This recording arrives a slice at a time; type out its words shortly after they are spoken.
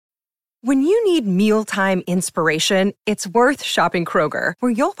When you need mealtime inspiration, it's worth shopping Kroger,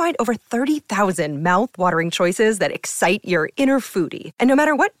 where you'll find over 30,000 mouth-watering choices that excite your inner foodie. And no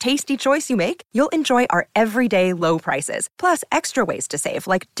matter what tasty choice you make, you'll enjoy our everyday low prices, plus extra ways to save,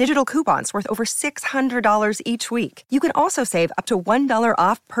 like digital coupons worth over $600 each week. You can also save up to $1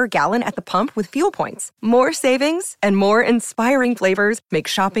 off per gallon at the pump with fuel points. More savings and more inspiring flavors make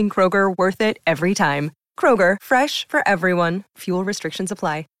shopping Kroger worth it every time. Kroger, fresh for everyone. Fuel restrictions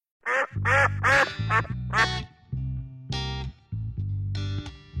apply.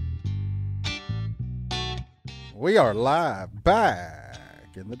 We are live back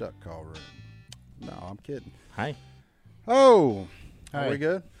in the duck call room. No, I'm kidding. Hi. Oh, Hey. are we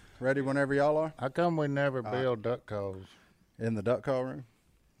good? Ready whenever y'all are? How come we never build duck calls? In the duck call room?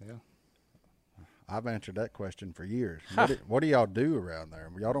 Yeah. I've answered that question for years. What do y'all do around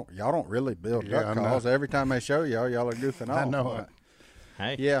there? Y'all don't really build Yeah, duck I know. calls. Every time they show y'all are goofing off. I know it.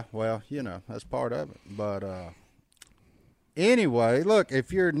 Hey. Yeah, well, that's part of it. But anyway, look,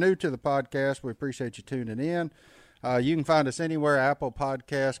 if you're new to the podcast, we appreciate you tuning in. You can find us anywhere, Apple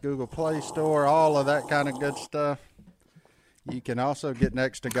Podcasts, Google Play Store, all of that kind of good stuff. You can also get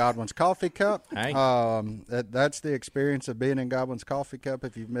next to Godwin's Coffee Cup. Hey. That's the experience of being in Godwin's Coffee Cup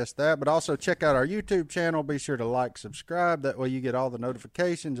if you've missed that. But also check out our YouTube channel. Be sure to like, subscribe. That way you get all the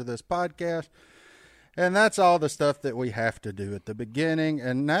notifications of this podcast. And that's all the stuff that we have to do at the beginning.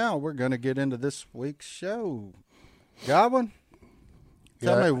 And now we're going to get into this week's show. Godwin,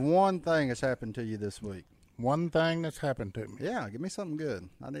 tell me one thing that's happened to you this week. One thing that's happened to me. Yeah, give me something good.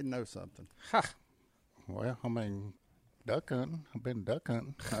 I need to know something. Well, I mean, duck hunting. I've been duck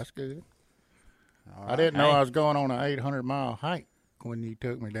hunting. That's good. All I right. didn't know Hey. I was going on an 800-mile hike when you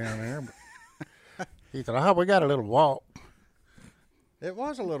took me down there. But he said, we got a little walk. It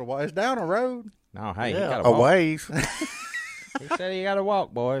was a little while. It's down a road. No, hey, you Yeah, gotta a walk. ways. He said you gotta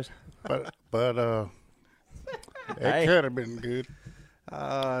walk, boys. but Hey. it could have been good.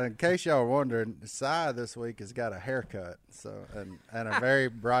 In case y'all are wondering, Cy this week has got a haircut, and a very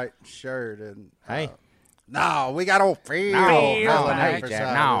bright shirt. And Hey. no, we got old Phil. No, filling no, in hey, for Jack,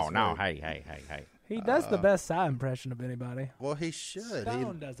 Cy no, this no, week. hey. He does the best Cy impression of anybody. Well, he should.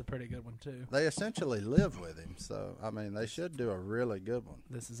 Stone does a pretty good one, too. They essentially live with him, so I mean, they should do a really good one.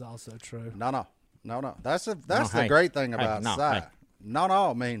 This is also true. No. That's the hey. great thing Hey, about no, Cy. hey.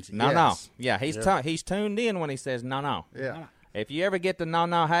 No means No, yes. Yeah, he's tuned in when he says no. Yeah, If you ever get the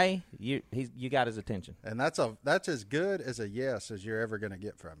no, hey, you got his attention. and that's as good as a yes as you're ever going to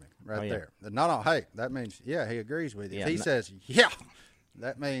get from him, right Oh, yeah. there. The no, hey, that means he agrees with you. Yeah, if he no- says yeah,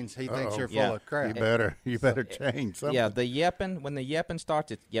 that means he thinks you're full Yeah. of crap. You better change something. Yeah, the yepping, when the yepping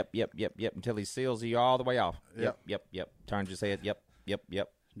starts, it's yep, until he seals you all the way off. Yep. Turns his head, yep.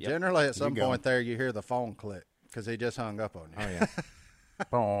 Generally, at some go. point there, you hear the phone click because he just hung up on you.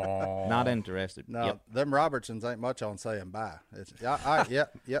 Oh, yeah. Not interested. No, Yep. them Robertsons ain't much on saying bye. It's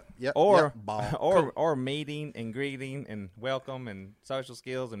yep. Or yep, ball. or meeting and greeting and welcome and social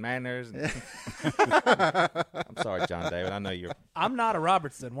skills and manners. And I'm sorry, John David. I know you're. I'm not a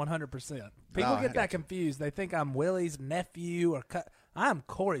Robertson, 100%. People No, get I that confused. They think I'm Willie's nephew or I'm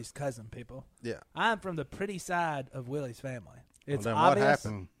Corey's cousin, people. Yeah. I'm from the pretty side of Willie's family. It's then what obvious.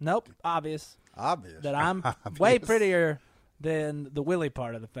 happened? Nope, obvious Obvious. that I'm way prettier than the Willie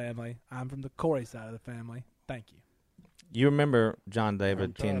part of the family. I'm from the Corey side of the family. Thank you. You remember John David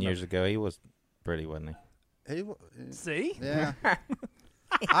I'm trying 10 to- years ago? He was pretty, wasn't he? See? Yeah.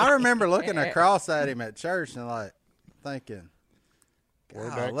 I remember looking across at him at church and like thinking,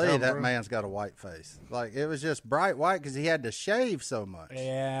 Where'd that golly, come that from? man's got a white face. Like it was just bright white because he had to shave so much.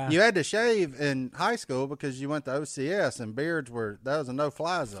 Yeah. You had to shave in high school because you went to OCS and beards that was a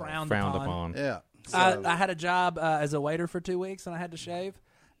no-fly zone. Frowned upon. Yeah. So, I had a job as a waiter for 2 weeks, and I had to shave.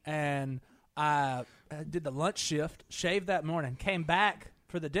 And I did the lunch shift, shaved that morning, came back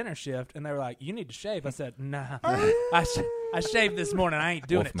for the dinner shift, and they were like, "You need to shave." I said, "Nah, I shaved this morning. I ain't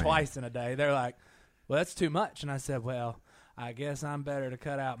doing it Wolfman. twice in a day." They're like, "Well, that's too much." And I said, "Well, I guess I'm better to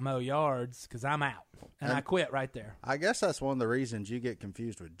cut out mow yards because I'm out." And I quit right there. I guess that's one of the reasons you get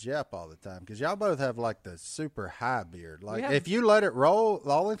confused with Jep all the time because y'all both have like the super high beard. Like have- if you let it roll,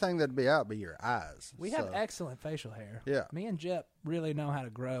 the only thing that'd be out be your eyes. We have excellent facial hair. Yeah. Me and Jep really know how to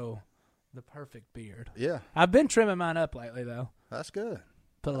grow the perfect beard. Yeah, I've been trimming mine up lately, though. that's good.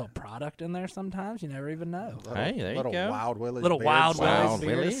 Put a little product in there sometimes. You never even know. Hey, there you little go. Wild Willie's Little beard Wild sauce. Wild Willie's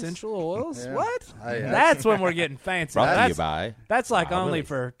beard Willie's? essential oils. Yeah. What? Hey, That's when we're getting fancy. Brought to that's, you by. that's like Wild only Willie's.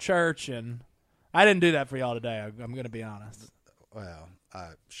 for church, and I didn't do that for y'all today. I'm going to be honest. Well,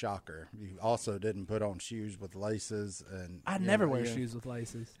 shocker. You also didn't put on shoes with laces, and I never wear shoes with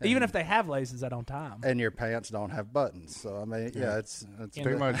laces. Even if they have laces, I don't tie them. and your pants don't have buttons. So I mean, it's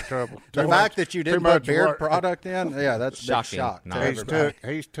Too much trouble. the Too fact much- that you too didn't much put beard work. product in, that's a big Shocking. shock. No. To He's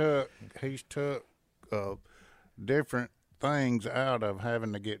everybody. took different things out of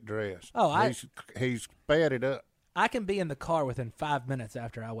having to get dressed. Oh, he's sped it up. I can be in the car within 5 minutes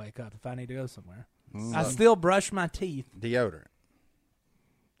after I wake up if I need to go somewhere. I still brush my teeth. Deodorant.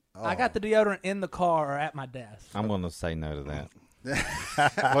 I got the deodorant in the car or at my desk. I'm going to say no to that.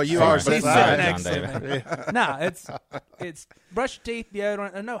 Well, you Sorry. are He's sitting sitting Sorry, there. next John to me. No, it's brush your teeth,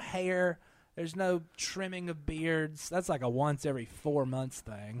 deodorant. There's no hair. There's no trimming of beards. That's like a once every 4 months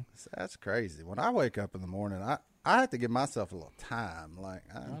thing. That's crazy. When I wake up in the morning, I have to give myself a little time. Like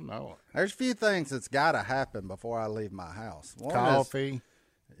I know it. there's a few things that's got to happen before I leave my house. One is- Coffee.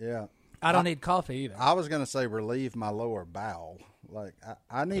 yeah. I don't need coffee either. I was going to say relieve my lower bowel. Like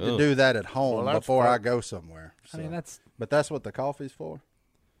I need to Ugh. do that at home Well, that's before fine. I go somewhere. I mean, So- but that's what the coffee's for.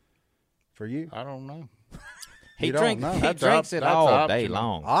 For you, I don't know. He You don't know. he That's drinks it that's all day optional.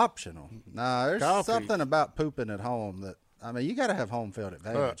 long. optional. Nah, there's Coffee. something about pooping at home that I mean, you got to have home field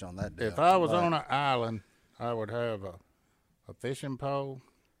advantage Look, on that deal. If I was Like, on an island, I would have a fishing pole,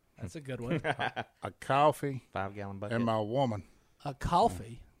 That's a good one. a coffee, 5-gallon bucket. and my woman, A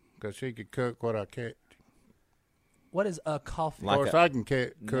coffee. because she could cook what I catch. What is a coffee? Like Of course, a I can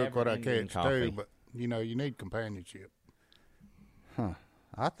cook what I never-ending catch coffee. too, but you need companionship.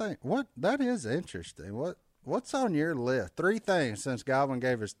 I think that is interesting. What's on your list? 3 things since Godwin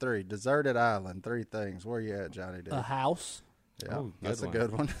gave us 3. Deserted island, 3 things. Where you at, Johnny D? A house. Yeah, Ooh, good that's one. a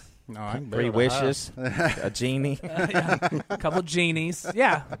good one. No, I can 3 build a house. wishes, a genie. A couple genies.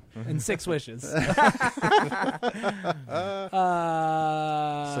 Yeah. And 6 wishes. So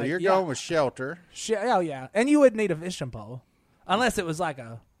you're yeah. going with shelter. Oh, yeah. And you would need a fishing pole. Unless it was like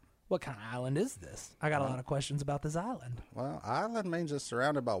what kind of island is this? I got a lot of questions about this island. Well, island means it's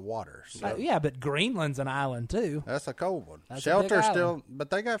surrounded by water. So Yeah, but Greenland's an island, too. that's a cold one. That's a Shelter big still, island. but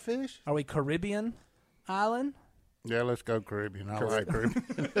they got fish. Are we Caribbean island? Yeah, let's go Caribbean. I like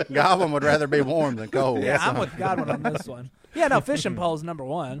Caribbean. Godwin would rather be warm than cold. Yeah, I'm with Godwin on this one. Yeah, no, fishing pole's number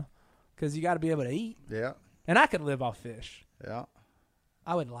 1 because you got to be able to eat. Yeah, And I could live off fish. yeah.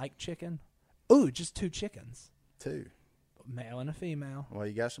 I would like chicken. Ooh, just 2 chickens, 2. male and a female, Well,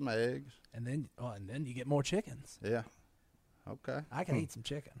 you got some eggs. and then you get more chickens. Yeah. Okay. I can eat some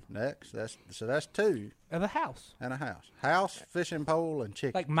chicken. Next, that's 2 Of a house, and a house. House, fishing pole, and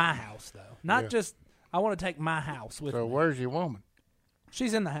chicken. like my house though, not Yeah. just. I want to take my house with So me. where's your woman?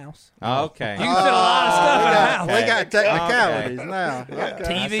 She's in the house. Okay. You can fit a lot of stuff in the house. We got Okay. technicalities now. Okay. That's a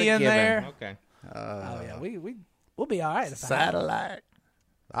TV in given. there. Okay. Oh yeah, we'll be all right. If I have it. Satellite.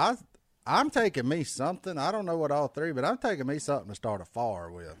 I'm taking me something. I don't know what all 3, but I'm taking me something to start a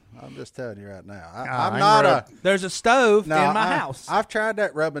fire with. I'm just telling you right now. I'm ain't not rub- There's a stove no, in my house. I've tried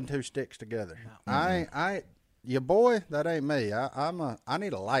that rubbing 2 sticks together. Your boy, that ain't me. I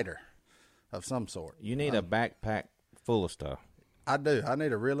need a lighter of some sort. You need a backpack full of stuff. I do. I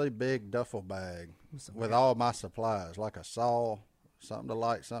need a really big duffel bag with all my supplies, like a saw, something to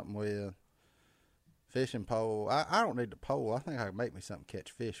light something with, fishing pole. I don't need the pole. I think I can make me something to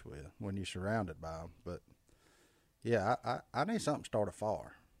catch fish with when you're surrounded by them. But, yeah, I need something to start a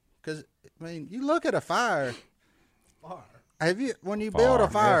fire. Because, I mean, you look at a fire. When you build a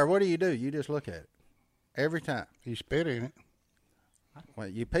fire, what do? You just look at it every time. You spit in it. Well,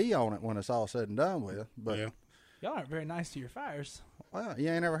 you pee on it when it's all said and done with. But, Yeah. Y'all aren't very nice to your fires. well, you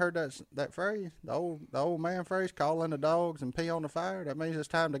ain't ever heard that phrase? The old man phrase, call in the dogs and pee on the fire? That means it's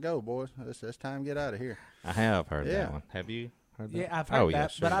time to go, boys. It's time to get out of here. I have heard Yeah. that one. Have you heard that? Yeah, I've heard Oh, that, yeah,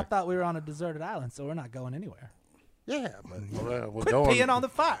 but I surely. thought we were on a deserted island, so we're not going anywhere. Yeah, but, We're Quit going. peeing on the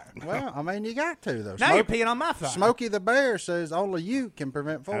fire. well, I mean, you got to, though. Now you're peeing on my fire. Smokey the Bear says only you can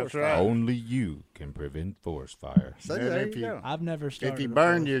prevent forest That's right. fire. Only you can prevent forest fire. See, And there if you you- go. I've never started. If you a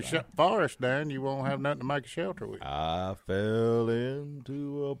burn your forest fire. forest down, you won't have nothing to make a shelter with. I fell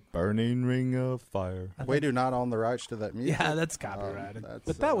into a burning ring of fire. We do not own the rights to that music. Yeah, that's copyrighted. that's,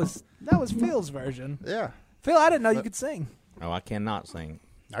 but that was Phil's version. Yeah. Phil, I didn't know you could sing. Oh, I cannot sing.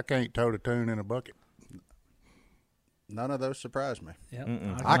 I can't tote a tune in a bucket. None of those surprise me. Yep.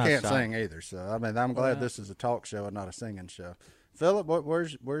 Mm-mm. I I'm can't not shocked. sing either, so I mean, I'm glad this is a talk show and not a singing show. Philip,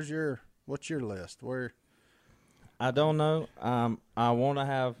 what's your list? Where? I don't know. I want to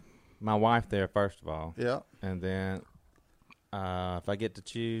have my wife there first of all, Yeah. and then if I get to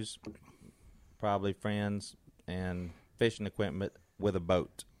choose, probably friends and fishing equipment with a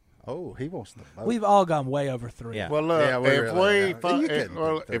boat. Oh, he wants the boat. We've all gone way over 3. Yeah. Well, look, Yeah, we if really are. You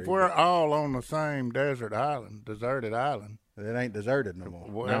couldn't if pick we're three. all on the same deserted island, It ain't deserted no more.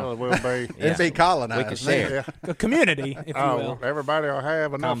 Well, it will be. It'd be colonized. We could share. A community, if you will. Oh, everybody will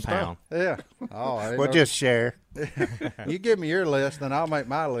have enough Compound. Yeah. Oh, I didn't We'll know- just share. You give me your list, then I'll make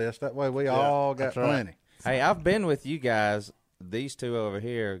my list. That way we all got that's right. plenty. Hey, I've been with you guys, these two over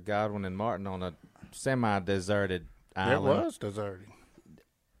here, Godwin and Martin, on a semi-deserted It island. was deserted.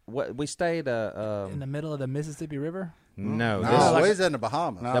 What we stayed In the middle of the Mississippi River. no, No, this we was in the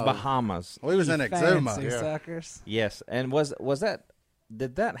Bahamas. No. the Bahamas. We was in Exuma. Fancy Yeah. suckers. Yes, and was that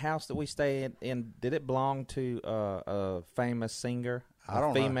did that house that we stayed in did it belong to a famous singer, I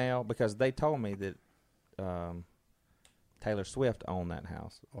don't know. female? Because they told me that Taylor Swift owned that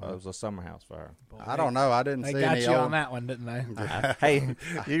house. It was a summer house for her. I don't know. I didn't They see got any you old. on that one, didn't they? Hey,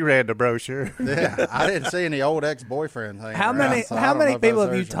 You read the brochure. Yeah, I didn't see any old ex-boyfriends hanging How around, many so I how don't know many if that's people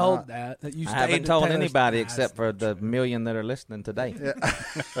have you theirs or told not. that you I stayed haven't at told Taylor's anybody house? except for the million that are listening today.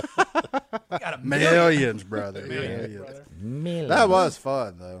 Got a Millions, brother. Millions. brother. Millions. That was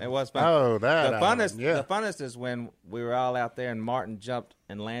fun, though. It was fun. Oh, that The island, funnest, yeah. the funnest is when we were all out there and Martin jumped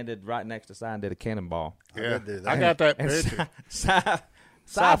and landed right next to Si and did a cannonball. I Yeah, did do that. I got that And picture.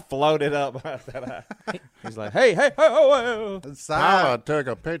 Si floated up. He's like, hey, hey, ho, ho. Paula took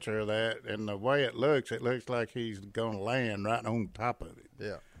a picture of that, and the way it looks like he's going to land right on top of it.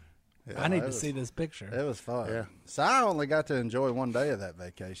 Yeah. I need it to was- see this picture. It was fun. Yeah. So I only got to enjoy one day of that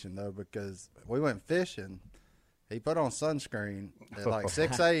vacation, though, because we went fishing. He put on sunscreen at like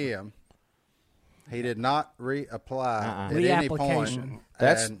 6 a.m. He did not reapply at any point. Reapplication.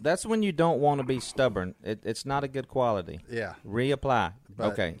 And- That's when you don't want to be stubborn. It's not a good quality. Yeah. Reapply.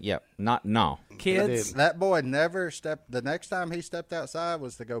 But- Okay. Yep. Not no. Kids, That boy never stepped. The next time he stepped outside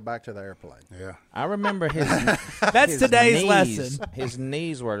was to go back to the airplane. Yeah. I remember his. that's his today's knees, lesson. His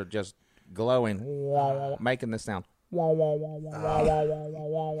knees were just glowing, making the sound.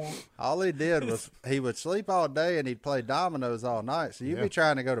 All he did was he would sleep all day and he'd play dominoes all night. So you'd be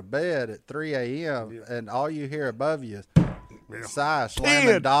trying to go to bed at 3 a.m. and all you hear above you is Si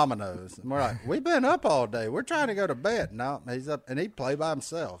slamming dominoes. And we're like, we've been up all day. We're trying to go to bed. No, he's up, and he'd play by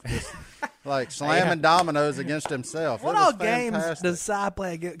himself, just like slamming dominoes against himself. What It was all games fantastic. does Si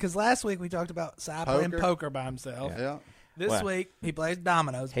play again? Because last week we talked about Si playing poker by himself. Yeah. This Well, week he plays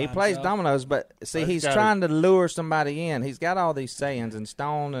dominoes. He by plays himself. dominoes, but see, He's he's got trying to lure somebody in. He's got all these sayings, and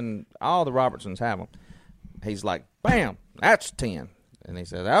Stone and all the Robertsons have them. He's like, bam, that's 10. And he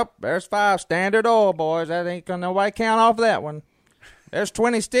says, oh, there's 5 standard oil, boys. That ain't going to nobody count off that one. There's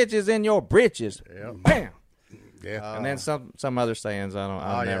 20 stitches in your britches. Bam. Yeah. And then some other sayings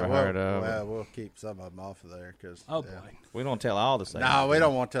I've never well, heard of. Well, we'll keep some of them off of there because. Oh boy. We don't tell all the sayings. No, we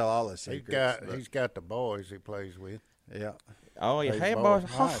don't want to tell all the secrets. He's got the boys he plays with. Yeah. Oh, yeah. Hey, Hey, boys.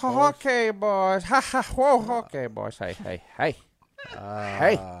 boys. Hi, boys. Okay, boys. Ha, ha, whoa, okay, boys. Hey, hey, hey.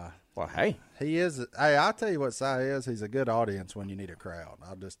 Hey. Well, hey. He is. Hey, I'll tell you what Si is. He's a good audience when you need a crowd.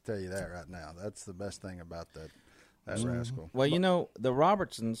 I'll just tell you that right now. That's the best thing about that rascal. Well, you know, the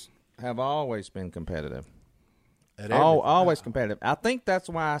Robertsons have always been competitive. At everything. Always competitive. I think that's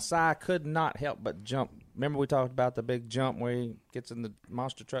why Si could not help but jump. Remember we talked about the big jump where he gets in the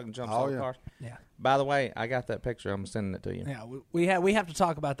monster truck and jumps Oh, all the yeah. cars? Yeah. By the way, I got that picture. I'm sending it to you. Yeah, we have to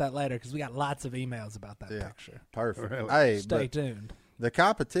talk about that later because we got lots of emails about that Yeah. picture. Perfect. Really? Hey, Stay but tuned. the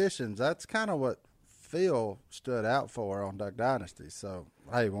competitions, that's kind of what Phil stood out for on Duck Dynasty. So,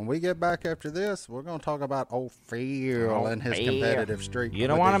 hey, when we get back after this, we're going to talk about old Phil and his Phil. competitive streak. You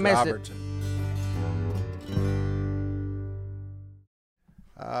don't want wanna to miss it.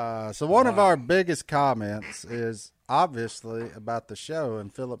 So one of our biggest comments is obviously about the show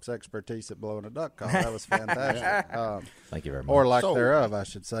and Philip's expertise at blowing a duck call. That was fantastic. Thank you very much. Or lack thereof, I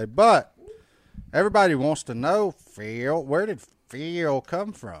should say. But everybody wants to know, Phil, where did Phil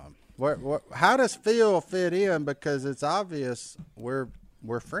come from? How does Phil fit in? Because it's obvious we're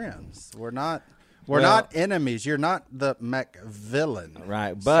friends. We're not enemies. You're not the McVillain.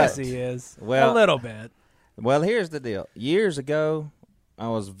 Right, but Yes, he is. well- a little bit. well, here's the deal. Years ago, I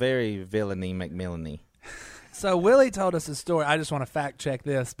was very villainy McMillany. So Willie told us a story. I just want to fact check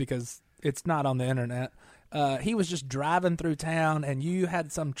this because it's not on the internet. He was just driving through town, and you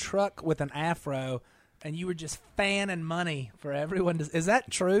had some truck with an afro, and you were just fanning money for everyone. Is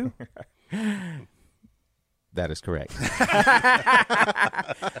that true? That is correct.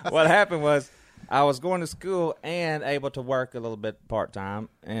 What happened was I was going to school and able to work a little bit part-time,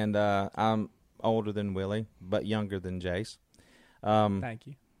 and I'm older than Willie, but younger than Jace. Thank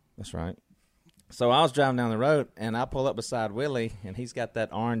you. That's right. So I was driving down the road, and I pull up beside Willie, and he's got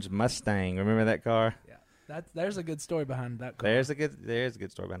that orange Mustang. Remember that car? Yeah, there's a good story behind that. Car. There's a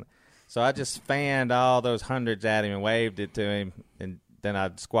good story behind it. So I just fanned all those hundreds at him and waved it to him, and then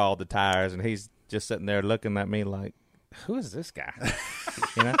I squalled the tires, and he's just sitting there looking at me like, who is this guy?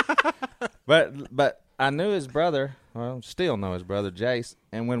 You know? But I knew his brother, well, still know his brother, Jace.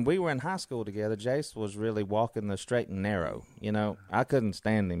 And when we were in high school together, Jace was really walking the straight and narrow. You know, I couldn't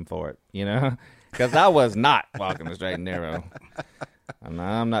stand him for it, you know, because I was not walking the straight and narrow.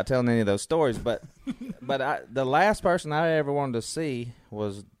 I'm not telling any of those stories, but the last person I ever wanted to see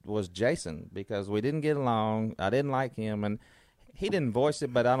was Jason, because we didn't get along. I didn't like him, and he didn't voice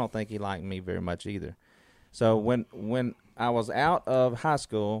it, but I don't think he liked me very much either. So when I was out of high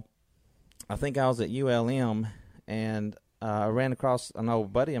school, I think I was at ULM, and I ran across an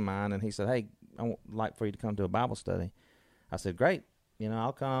old buddy of mine, and he said, "Hey, I would like for you to come to a Bible study." I said, "Great, you know,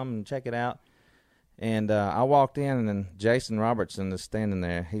 I'll come and check it out." And I walked in, and then Jason Robertson is standing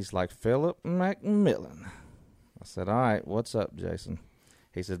there. He's like, "Philip McMillan." I said, "All right, what's up, Jason?"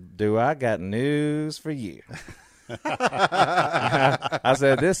 He said, "Do I got news for you?" I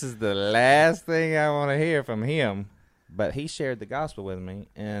said, "This is the last thing I want to hear from him." But he shared the gospel with me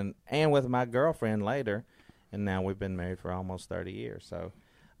and with my girlfriend later, and now we've been married for almost 30 years. So,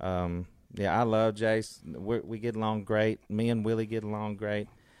 yeah, I love Jace. We get along great. Me and Willie get along great.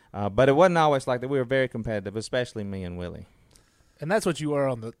 But it wasn't always like that. We were very competitive, especially me and Willie. And that's what you were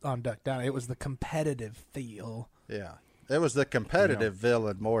on Duck Down. It was the competitive feel. Yeah. It was the competitive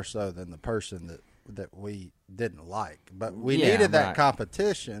villain more so than the person that we didn't like. But we needed that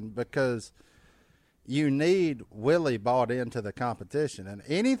competition because you need Willie bought into the competition. And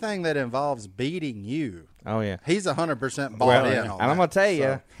anything that involves beating you, oh yeah, he's 100% bought in on that. And I'm going to tell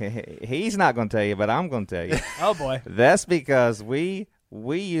you, he's not going to tell you, but I'm going to tell you. Oh, boy. That's because we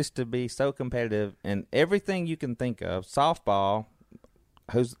used to be so competitive in everything you can think of. Softball,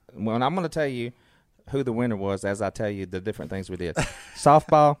 when I'm going to tell you who the winner was as I tell you the different things we did.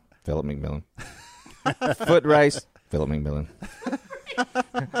 Softball, Philip McMillan. Foot race, Philip McMillan.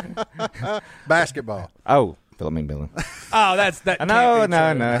 Basketball. Oh, Philip McMillan. Oh,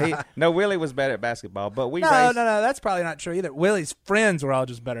 that. No. Willie was better at basketball, but we raced. No. That's probably not true either. Willie's friends were all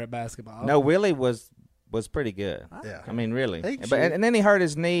just better at basketball. No, Willie was pretty good. Yeah. I mean, really. And then he hurt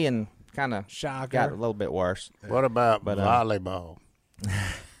his knee and kind of Shocker. got a little bit worse. What about volleyball?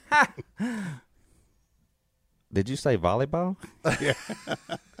 Did you say volleyball? Yeah.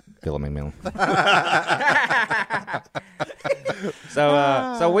 Philip McMillan.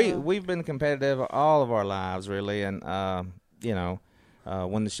 So we've been competitive all of our lives, really. And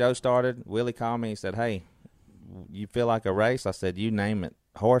when the show started, Willie called me. He said, "Hey, you feel like a race?" I said, "You name it: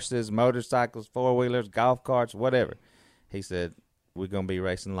 horses, motorcycles, four-wheelers, golf carts, whatever." He said, "We're gonna be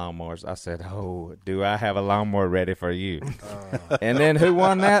racing lawnmowers." I said, "Oh, do I have a lawnmower ready for you?" And then who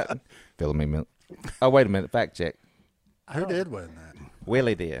won that? Philip McMillan. Oh, wait a minute. Fact check. Who did win that?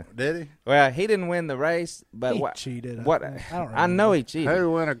 Willie did. Did he? Well, he didn't win the race, but He cheated. What? I know he cheated.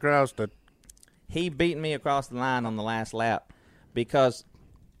 Who went across the? He beat me across the line on the last lap because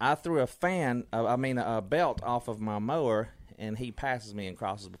I threw a belt off of my mower, and he passes me and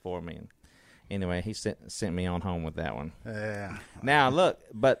crosses before me. And anyway, he sent me on home with that one. Yeah. Now look,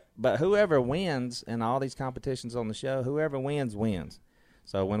 but whoever wins in all these competitions on the show, whoever wins wins.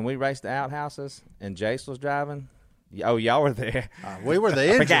 So when we raced the outhouses and Jace was driving. Oh, y'all were there. We were the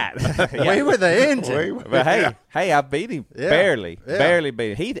engine. Forgot. We were the engine. But hey, I beat him. Yeah. Barely beat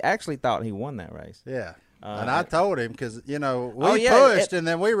him. He actually thought he won that race. Yeah. And I told him because, we pushed and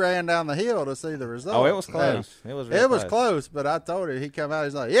then we ran down the hill to see the result. Oh, it was close. It was really close, but I told him. He come out.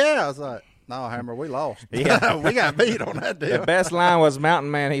 He's like, yeah. I was like, no, Hammer, we lost. Yeah. We got beat on that deal. The best line was Mountain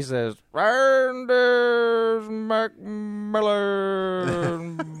Man. He says, "Anders McMillan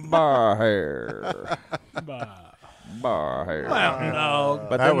Barhair." Barhair. No.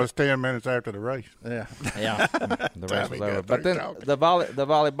 But that was 10 minutes after the race. Yeah. Yeah. The race was over. But then the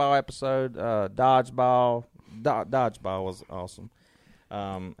volleyball episode, dodgeball was awesome.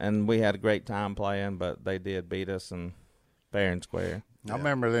 And we had a great time playing, but they did beat us and fair and square. I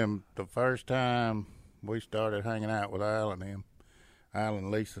remember them the first time we started hanging out with Al and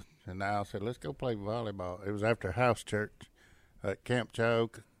Lisa, and Al said, "Let's go play volleyball." It was after house church at Camp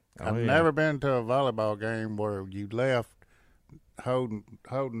Choke. I've never been to a volleyball game where you left holding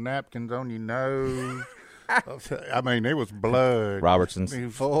napkins on your nose. I mean, it was blood. Robertson's.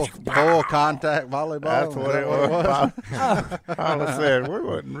 Full contact volleyball. That's what it was. Paula said, "We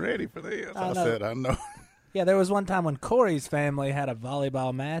wasn't ready for this." I said, "I know." Yeah, there was one time when Corey's family had a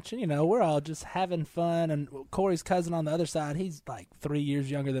volleyball match, and, we're all just having fun, and Corey's cousin on the other side, he's like 3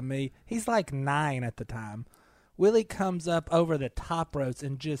 years younger than me. He's like 9 at the time. Willie comes up over the top ropes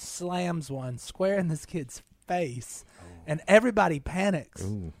and just slams one square in this kid's face, and everybody panics.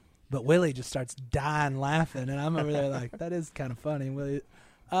 Ooh. But Willie just starts dying laughing, and I'm over there like, that is kind of funny. Willie,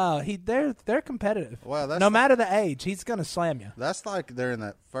 They're competitive. Well, that's no matter the age, he's going to slam you. That's like during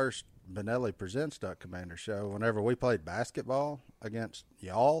that first Benelli Presents Duck Commander show, whenever we played basketball against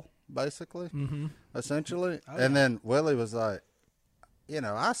y'all, basically, essentially. And then Willie was like,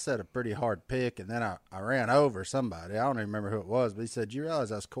 I set a pretty hard pick, and then I ran over somebody. I don't even remember who it was, but he said, you realize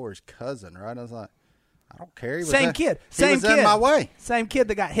that's Corey's cousin, right? I was like, I don't care. He was Same kid. in my way. Same kid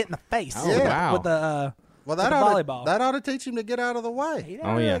that got hit in the face. Oh, wow. With the volleyball. That ought to teach him to get out of the way. He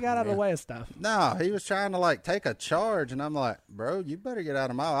never really got out of the way of stuff. No, he was trying to take a charge, and I'm like, bro, you better get out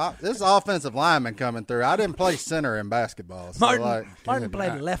of my way. This is offensive lineman coming through. I didn't play center in basketball. So Martin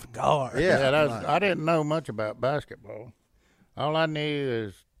played left guard. Yeah, I didn't know much about basketball. All I knew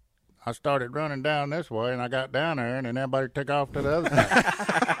is I started running down this way, and I got down there, and then everybody took off to the other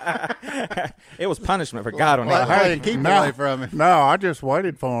side. It was punishment for God on Well, that. hey, keep away from him. No, I just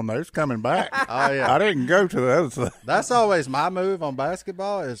waited for them. They was coming back. Oh, yeah. I didn't go to the other side. That's always my move on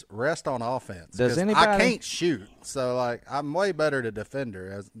basketball is rest on offense. Does 'Cause anybody- I can't shoot, so I'm way better to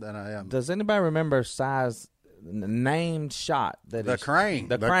defender than I am. Does anybody remember Si's named shot? The crane.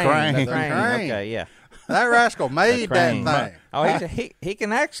 The The crane. crane. The crane. The crane. Okay, yeah. That rascal made that Crane. thing. Oh, he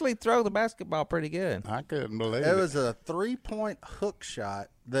can actually throw the basketball pretty good. I couldn't believe It was a 3-point hook shot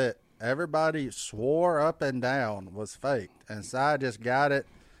that everybody swore up and down was faked, and Si just got it.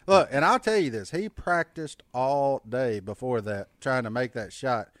 Look, and I'll tell you this: he practiced all day before that trying to make that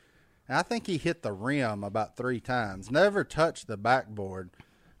shot. And I think he hit the rim about 3 times. Never touched the backboard.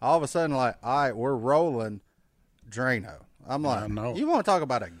 All of a sudden, all right, we're rolling. Drano. I'm like, you want to talk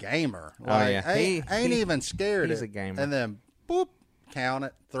about a gamer? Yeah. Ain't even scared. He's a gamer. And then, boop, count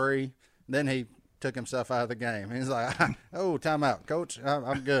it, 3. Then he took himself out of the game. He's like, oh, timeout, coach.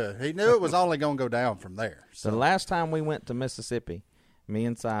 I'm good. He knew it was only going to go down from there. So the last time we went to Mississippi, me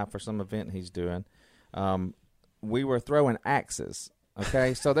and Si, for some event he's doing, we were throwing axes.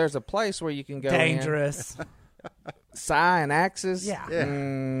 Okay, so there's a place where you can go Dangerous. Si and axes? Yeah.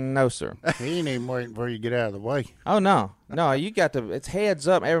 No, sir. He ain't even waiting for you to get out of the way. Oh, no. No, you got to – it's heads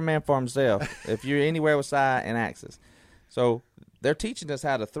up, every man for himself if you're anywhere with Si and axes. So they're teaching us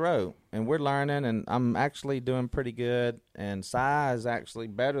how to throw, and we're learning, and I'm actually doing pretty good, and Si is actually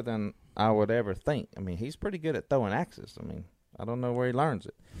better than I would ever think. I mean, he's pretty good at throwing axes. I mean, I don't know where he learns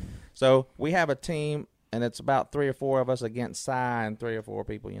it. So we have a team, and it's about 3 or 4 of us against Si and 3 or 4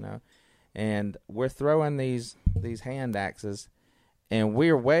 people, and we're throwing these hand axes, and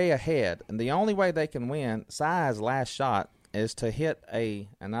we're way ahead. And the only way they can win, Si's last shot, is to hit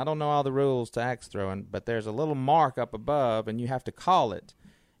and I don't know all the rules to axe throwing, but there's a little mark up above, and you have to call it.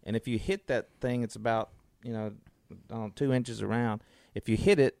 And if you hit that thing, it's about 2 inches around. If you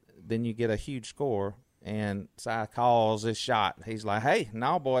hit it, then you get a huge score. And Si calls his shot. He's like, hey,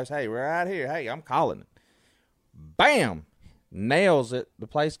 no, boys, hey, we're out here. Hey, I'm calling it. Bam! Nails it. The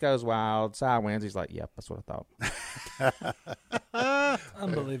place goes wild. Si wins. He's like, yep, that's what I thought.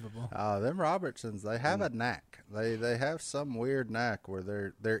 Unbelievable. Them Robertsons, they have a knack. They have some weird knack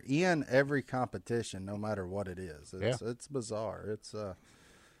where they're in every competition, no matter what it is. It's bizarre. It's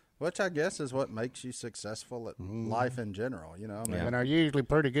which I guess is what makes you successful at life in general. And are usually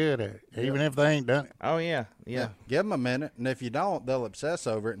pretty good at it, even if they ain't done it. Oh, yeah. Give them a minute, and if you don't, they'll obsess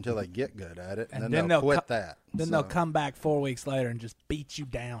over it until they get good at it, and then they'll quit that. Then they'll come back 4 weeks later and just beat you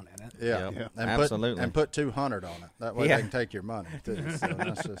down in it. Yeah, Yep. And Absolutely. put 200 on it. That way they can take your money too. So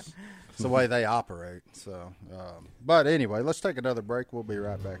that's just the way they operate. So, but anyway, let's take another break. We'll be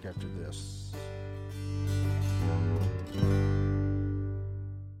right back after this.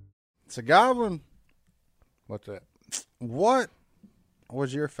 So, Goblin, What's that? what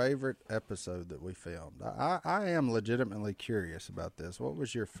was your favorite episode that we filmed? I am legitimately curious about this. What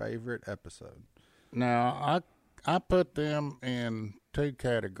was your favorite episode? Now, I put them in 2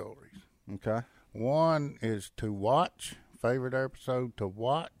 categories. Okay. One is to watch, favorite episode to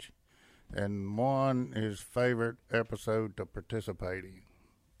watch, and one is favorite episode to participate in.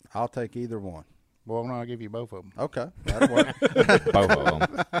 I'll take either one. Well, I'll give you both of them. Okay. That'll work. Both of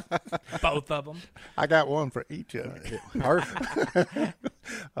them. Both of them. I got one for each of you. Perfect.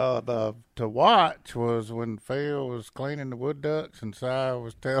 The to watch was when Phil was cleaning the wood ducks and Si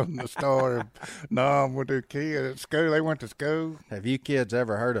was telling the story of Nom with their kid at school. They went to school. Have you kids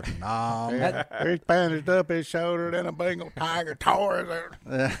ever heard of Nom? He bandaged up his shoulder, then a Bengal tiger tore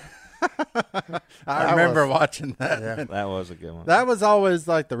his. I remember watching that. Yeah. That was a good one. That was always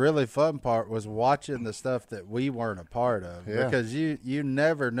like the really fun part was watching the stuff that we weren't a part of because you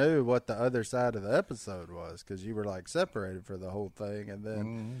never knew what the other side of the episode was because you were like separated for the whole thing. And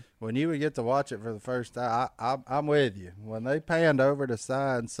then when you would get to watch it for the first time, I'm with you. When they panned over the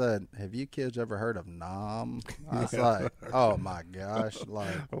side and said, "Have you kids ever heard of Nom?" I was like, "Oh my gosh!"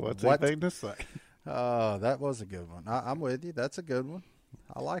 Like, What's what? he thing to say? Oh, that was a good one. I'm with you. That's a good one.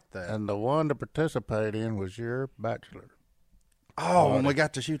 I like that. And the one to participate in was your bachelor. Oh, and we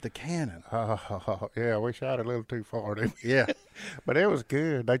got to shoot the cannon. Yeah, we shot a little too far, didn't we? Yeah. But it was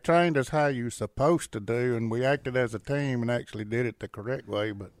good. They trained us how you're supposed to do, and we acted as a team and actually did it the correct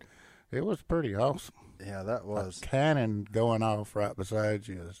way, but it was pretty awesome. Yeah, that was. A cannon going off right beside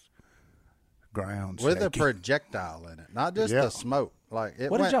you is ground With a shaking. projectile in it, not just the smoke. Like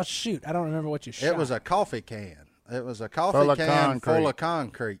What did y'all shoot? I don't remember what you shot. It was a coffee can. It was a coffee Full of can concrete. full of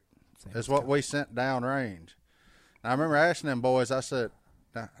concrete. Is what we sent down range. And I remember asking them boys. I said,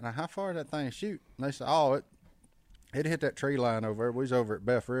 "Now how far did that thing shoot?" And they said, "Oh, it hit that tree line over there. We was over at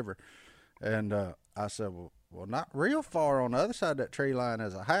Beth River." And I said, "Well, not real far. On the other side of that tree line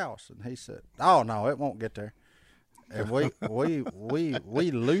is a house." And he said, "Oh no, it won't get there." And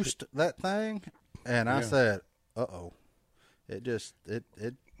we loosed that thing, and I said, "Uh-oh." It just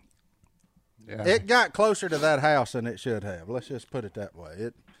it got closer to that house than it should have. Let's just put it that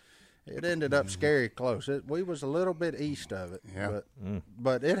way. It ended up scary close. We was a little bit east of it,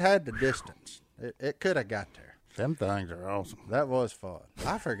 but it had the distance. It could have got there. Them things are awesome. That was fun.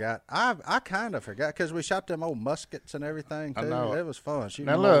 I forgot. I kind of forgot because we shot them old muskets and everything too. I know. It was fun shooting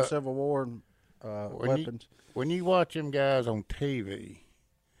Now them look, old Civil War weapons. When you watch them guys on TV,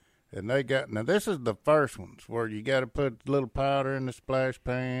 and they got now this is the first ones where you got to put a little powder in the flash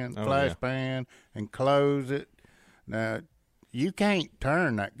pan, and close it. Now you can't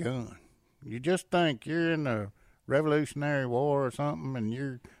turn that gun. You just think you're in the Revolutionary War or something, and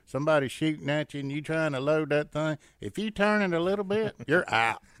you're somebody shooting at you, and you trying to load that thing. If you turn it a little bit, you're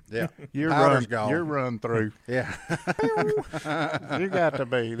out. Yeah, You're powder's gone. You're run through. Yeah, You got to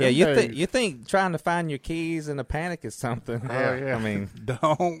be. Yeah, you think trying to find your keys in a panic is something. Oh, yeah. I mean,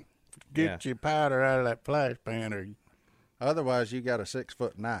 don't get your powder out of that flash pan, or otherwise you got a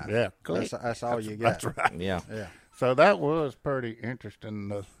 6-foot knife. Yeah, that's all you got. That's right. yeah. So that was pretty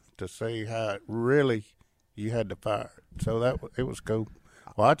interesting to see how it really you had to fire it. So it was cool.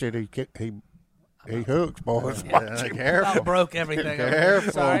 Watch it. He hooks, boys. Watch him. Careful. About broke everything.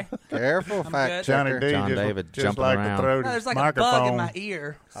 Careful. Sorry. Careful, fact Johnny checker. D John just, David just jumping like around. to throw No, the there's like a microphone. bug in my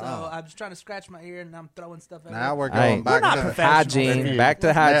ear, so I'm just trying to scratch my ear, and I'm throwing stuff at Now it. we're Hey, going We're back not to professionals. Hygiene. Back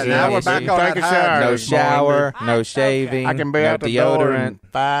to hygiene. now we're back on Take that a shower. No this morning. shower, no Okay. shaving, I can be no out the door in deodorant.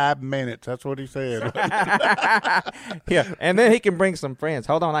 5 minutes. That's what he said. Yeah, and then he can bring some friends.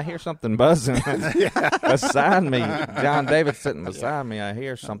 Hold on, I hear something buzzing beside me. John David's sitting beside me. I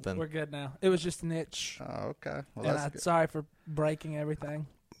hear something. We're good now. It was just an itch. Oh, okay. Well, And that's I'm good. sorry for breaking everything.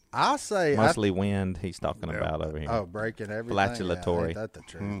 I'll say Mostly wind he's talking about over here. breaking everything. Flatulatory. Yeah, ain't that the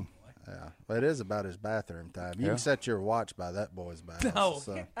truth? Yeah, but it is about his bathroom time. You can set your watch by that boy's bathroom. No,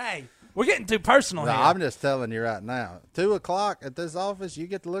 So. hey, we're getting too personal No, here. I'm just telling you right now. 2:00 at this office, you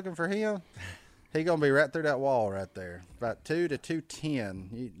get to looking for him. He gonna be right through that wall right there. About 2 to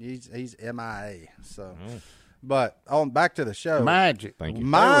 2:10. He's MIA. So, but on back to the show. Magic. Thank you.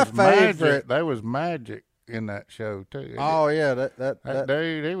 My There was magic- favorite. There was magic in that show too. Oh yeah, that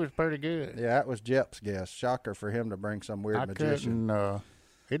dude, he was pretty good. yeah, that was Jep's guess. Shocker for him to bring some weird I magician. couldn't.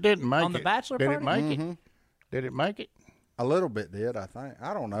 It didn't make it. On the Bachelor Did Party? it make it? Did it make it? A little bit did, I think.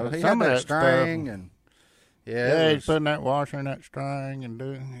 I don't know. He had Some of that that string stuff. and Yeah, it he's was- putting that washer in that string and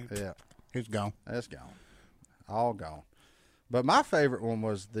doing it. yeah. He's gone. It's gone. All gone. But my favorite one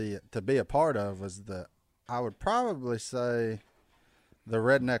was to be a part of was I would probably say the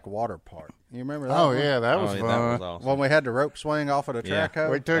redneck water park. You remember that? Oh one? yeah, that was Oh, fun. that was awesome. When we had the rope swing off of the Yeah. track hoe.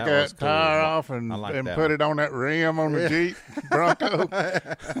 We took That was that cool. tire off and I like that put one. it on that rim on the Jeep Bronco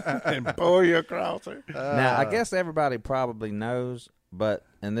and pull you across it. Now, I guess everybody probably knows,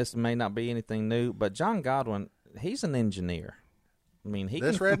 and this may not be anything new, but John Godwin, he's an engineer. I mean, he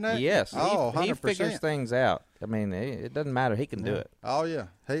This can, redneck? Yes, Oh, he 100%. figures things out. I mean, it doesn't matter. He can do it. Oh yeah.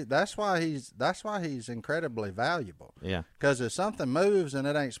 That's why he's incredibly valuable. Yeah. Because if something moves and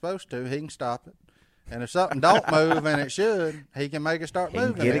it ain't supposed to, he can stop it. And if something don't move and it should, he can make it start He can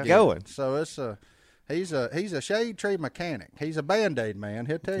moving. get it again. going. So he's a shade tree mechanic. He's a Band-Aid man.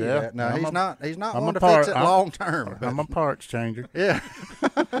 He'll tell you Yeah. that. Now he's not I'm one a to fix part- it I'm- long term. I'm a parts changer. Yeah.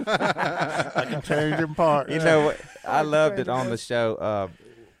 I can change them parts. You know, what? I loved it on the show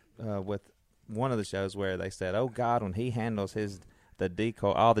with one of the shows where they said, "Oh God, when he handles the decoy,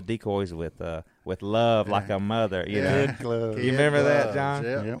 all the decoys with love like a mother. You know, Kid gloves. you remember that, John?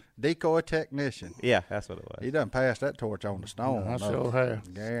 Yep. Yep. Decoy technician. Yeah, that's what it was. He done passed that torch on to Stone. I no. sure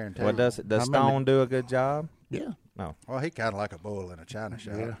have. Guarantee. Well, does Stone do a good job? Yeah. No. Well, he kind of like a bull in a china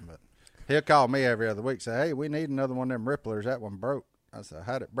shop, Yeah. but he'll call me every other week, say, "Hey, we need another one of them ripplers. That one broke." I said,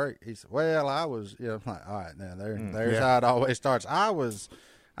 "How'd it break?" He said, "Well, I was, I'm like, all right, now there's how it always starts. I was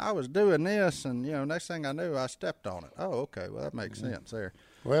doing this, and next thing I knew, I stepped on it. Oh, okay, well that makes sense there.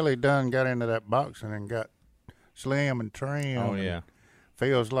 Well, he done got into that boxing and got slim and trim. Oh and yeah.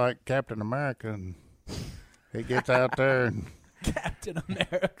 feels like Captain America, and he gets out there and Captain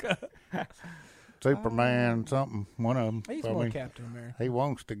America. Superman, something, one of them. He's more Captain America. He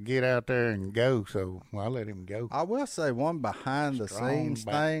wants to get out there and go, so I let him go. I will say one behind the scenes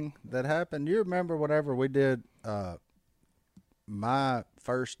back. thing that happened. You remember whenever we did my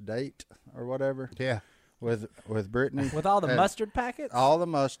first date or whatever Yeah. with Brittany With all the And mustard packets? all the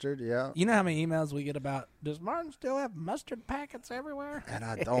mustard, yeah. You know how many emails we get about, does Martin still have mustard packets everywhere? And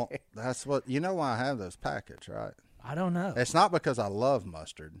I don't. That's what why I have those packets, right? I don't know. It's not because I love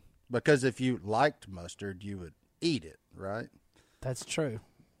mustard. Because if you liked mustard, you would eat it, right? That's true.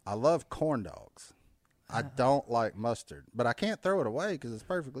 I love corn dogs. I don't like mustard, but I can't throw it away because it's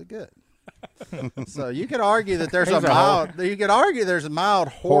perfectly good. So you could argue that there's a mild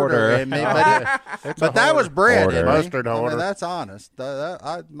hoarder in me, but that was bred in me. Mustard I mean, hoarder. that's honest.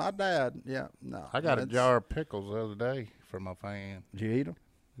 My dad, no. I got a jar of pickles the other day for my fan. Did you eat them?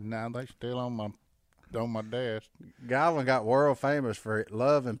 Now they still on my desk. Goblin got world famous for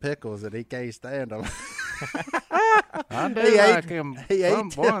loving pickles and he can't stand them. I do like him. He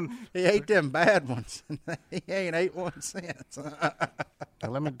One. ate them bad ones. He ain't ate one since. Now,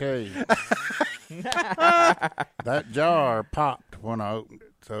 let me tell you, that jar popped when I opened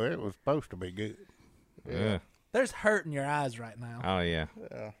it, so it was supposed to be good. Yeah. There's hurt in your eyes right now. Oh yeah.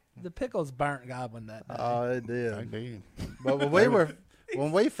 The pickles burnt Goblin that day. Oh, it I did. did. But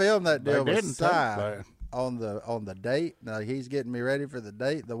when we filmed that deal They with didn't Si taste bad. on the date, like he's getting me ready for the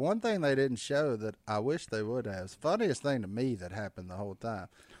date. The one thing they didn't show that I wish they would have, it's the funniest thing to me that happened the whole time.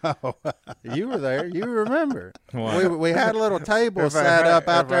 You were there. You remember. What? We had a little table set up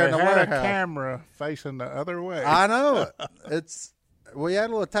out there in the If I had warehouse. a camera facing the other way. I know it. We had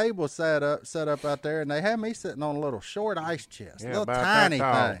a little table set up out there, and they had me sitting on a little short ice chest, Yeah, little about tiny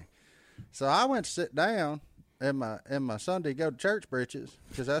that tall. thing. So I went to sit down in my Sunday go to church breeches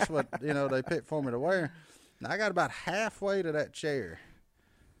because that's what they picked for me to wear. And I got about halfway to that chair,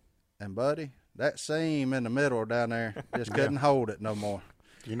 and buddy, that seam in the middle down there just couldn't hold it no more.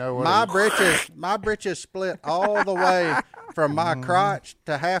 You know what? My britches split all the way from my crotch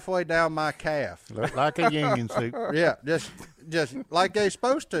to halfway down my calf. Looked like a union suit. Yeah, just like they're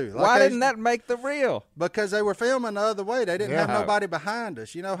supposed to. Like Why didn't that make the reel? Because they were filming the other way. They didn't have Yeah. nobody behind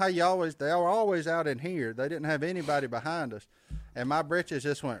us. You know how they were always out in here. They didn't have anybody behind us. And my britches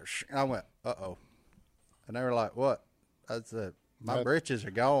just went, and I went, uh-oh. And they were like, what? I said, my britches are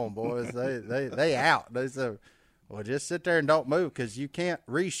gone, boys. They out. They said, well, just sit there and don't move because you can't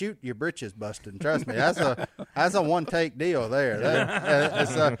reshoot your britches busting. Trust me, that's a one take deal there.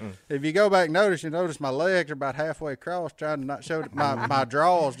 So if you go back and you notice my legs are about halfway across, trying to not show my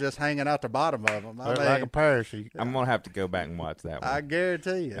drawers just hanging out the bottom of them. Looked like a parachute. I'm gonna have to go back and watch that one. I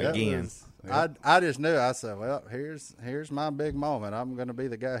guarantee you. that Again. was- I just knew. I said, well, here's my big moment. I'm going to be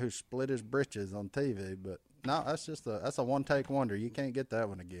the guy who split his britches on TV. But no, that's a one take wonder. You can't get that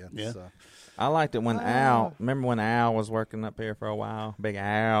one again. Yeah. So. I liked it when Al. Remember when Al was working up here for a while? Big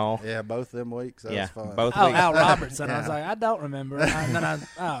Al. Yeah, both them weeks. That Yeah, was fun. both Oh, weeks. Al Robertson. I was like, I don't remember. And then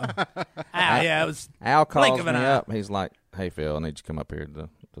yeah, it was. Al Blink calls of me an eye. up. He's like, "Hey Phil, I need you to come up here to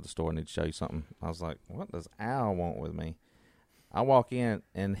the store. I need to show you something." I was like, "What does Al want with me?" I walk in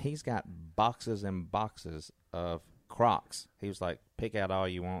and he's got boxes and boxes of Crocs. He was like, "Pick out all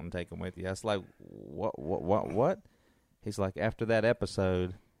you want and take them with you." I was like, "What?" He's like, "After that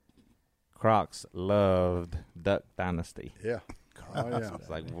episode, Crocs loved Duck Dynasty." Yeah. Oh yeah. I was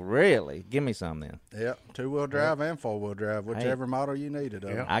like, "Really? Give me some then." Yep. 2-wheel drive and 4-wheel drive, whichever model you needed.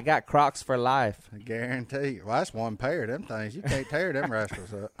 Of them. I got Crocs for life. I guarantee you. Well, that's one pair of them things. You can't tear them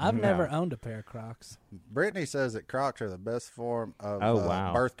rascals up. I've never owned a pair of Crocs. Brittany says that Crocs are the best form of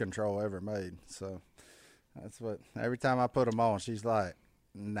wow. birth control ever made. So that's what, every time I put them on, she's like,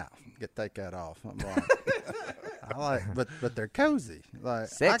 no, take that off. I'm like, but they're cozy. Like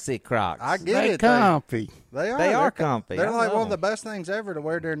Sexy Crocs. I get They it. comfy. They are. They are They're comfy. They're I like love one of the them. best things ever to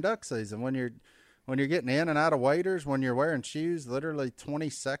wear during duck season. When you're getting in and out of waders, when you're wearing shoes literally 20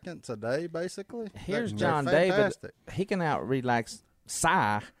 seconds a day, basically. Here's They're John David. fantastic. He can out relax Si,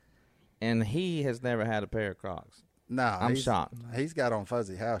 and he has never had a pair of Crocs. No, I'm shocked. He's got on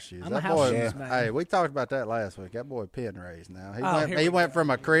fuzzy house shoes. I'm a That house boy, shoes man. hey, we talked about that last week. That boy pin raised now. Here He we went from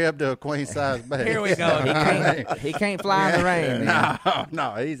a crib to a queen size bed. Here we go. He can't fly in the rain. Man.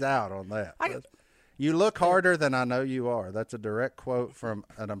 No, he's out on that. You look harder than I know you are. That's a direct quote from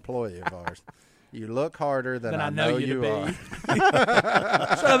an employee of ours. You look harder than I know you are.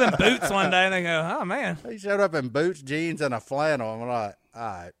 Showed up in boots one day and they go, oh, man. He showed up in boots, jeans, and a flannel. I'm like, all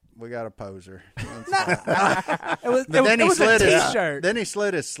right, we got a poser. It was slid a his T-shirt. Then he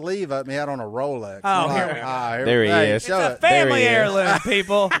slid his sleeve up, and he had on a Rolex. Oh, I'm here like, we go. "Ah, There he hey, is. It's show a it." family There he is. heirloom,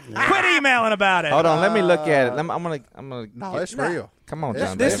 people. Quit emailing about it. Hold on, let me look at it. I'm gonna. No, it's real. Come on, It's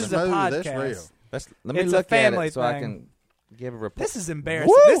John. This David. is a smooth, podcast. it's real. Let me It's a look at family it so I thing. can give a report. This is embarrassing.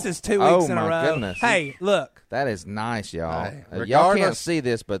 Woo! This is 2 weeks Oh, in a my row. goodness. Hey, look. That is nice, y'all. Hey, Y'all regardless- can't see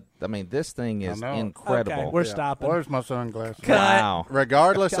this, but I mean, this thing is know. incredible. Okay, we're stopping. Where's my sunglasses? Cut. Wow.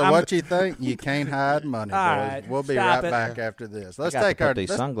 Regardless of I'm- what you think, you can't hide money, boys. All right, We'll be stop right it. back after this. I Let's got to take put our.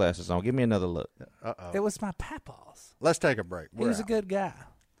 these sunglasses on. Give me another look. It was my papaws. Let's take a break. He We're was a out. good guy.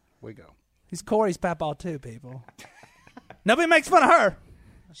 We go. He's Corey's papaw too, people. Nobody makes fun of her.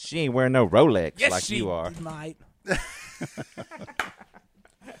 She ain't wearing no Rolex Yes, like she you are. might.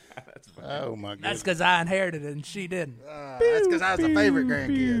 Oh, my That's goodness. because I inherited it and she didn't. That's because I was the favorite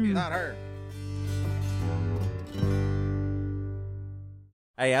grandkid, not her.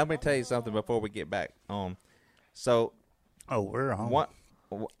 Hey, I'm gonna tell you something before we get back on. So, Oh, we're on. what?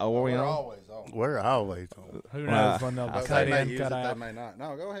 Oh, were we We're on? always on. We're always on. Who Well, knows when they'll I'll cut They may in, use cut it, out. they may not.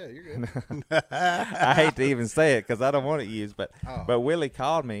 No, go ahead. You're good. I hate to even say it because I don't want to use, but Oh. but Willie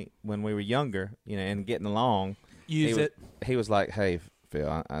called me when we were younger, and getting along. Use it. He was like, "Hey,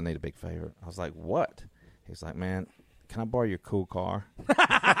 Phil, I need a big favor." I was like, "What?" He was like, "Man, can I borrow your cool car?"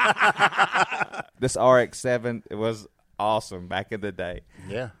 This RX-7, it was awesome back in the day.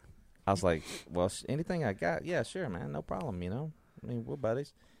 Yeah. I was like, "Well, anything I got, yeah, sure, man, no problem. I mean, we're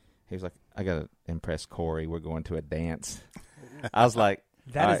buddies." He was like, "I gotta impress Corey. We're going to a dance." I was like,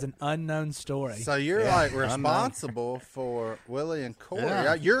 That "All is an unknown story. So you're Yeah, like I know. responsible for Willie and Corey.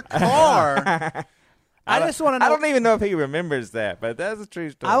 Yeah. Your car. I just want to know. I don't even know if he remembers that, but that's a true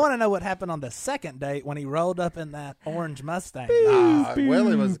story." I want to know what happened on the second date when he rolled up in that orange Mustang.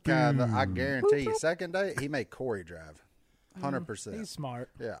 Willie was the kind that I guarantee you, second date, he made Corey drive. 100%. He's smart.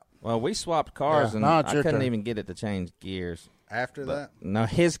 Yeah. Well, we swapped cars, Yeah, and now it's I your couldn't turn. even get it to change gears. After that, No,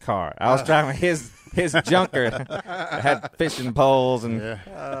 his car. I was driving his junker. It had fishing poles and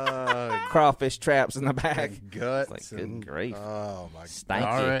crawfish traps in the back. guts. It's like, good and- grief. Oh, my God.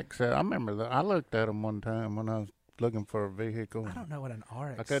 Stanky. RX. I remember that. I looked at them one time when I was looking for a vehicle. I don't know what an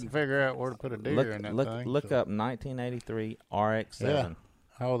RX. I couldn't figure out where to put a deer in that thing. Look so- up 1983 RX-7.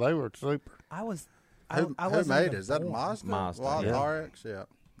 Yeah. Oh, they were super. I was. Who I wasn't made even it? Is that a born. Mazda? Mazda, Well, yeah. RX, yeah.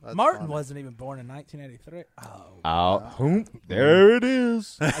 That's Martin funny. wasn't even born in 1983. Oh. Oh, there it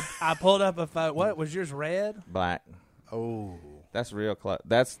is. I pulled up a photo. What was yours? Red. Black. Oh. That's real close.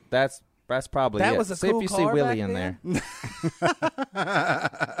 That's probably That it. was a See cool if you see car Willie back in then? there.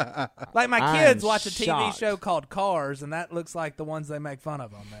 Like my I'm kids watch a TV shocked. show called Cars, and that looks like the ones they make fun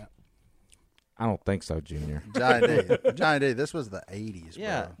of on that. I don't think so, Junior. Johnny D, this was the 80s,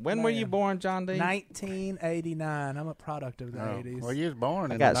 Yeah. bro. When were you born, John D? 1989. I'm a product of the 80s. Well, you was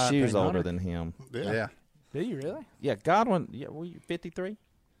born I in got the shoes older 1900s. than him. Yeah. Do you really? Yeah, Godwin. Yeah, were you 53?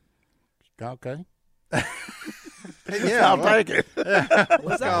 Okay. Yeah. I'll take it.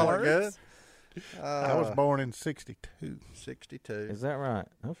 Was that call it words? I was born in 62. 62. Is that right?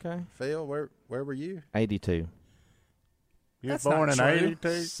 Okay. Phil, where were you? 82. You That's was born not in true.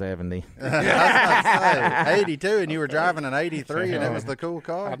 82? 70. I was about to say, 82, and you were driving an 83, and it was the cool I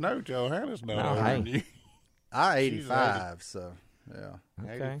car? know Johanna's not No, older hey. than you. I She's 85, so, yeah.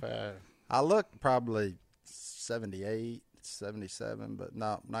 Okay. 85. I look probably 78, 77, but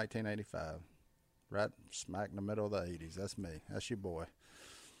no, 1985. Right smack in the middle of the 80s. That's me. That's your boy.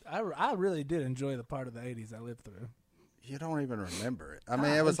 I really did enjoy the part of the 80s I lived through. You don't even remember it. I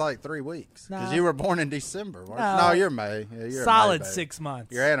mean, it was like 3 weeks. Because No. you were born in December. Weren't you? No. No, you're May. Yeah, you're a May Solid baby. 6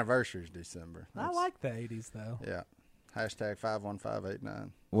 months. Your anniversary's December. I That's- like the 80s, though. Yeah. Hashtag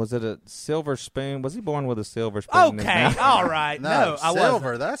 51589. Was it a silver spoon? Was he born with a silver spoon? in his Okay, mouth? all right. No, I silver.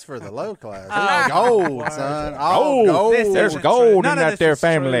 wasn't. That's for the low class. Oh, Gold, son. All gold. This There's isn't gold true. None in of that this there is true.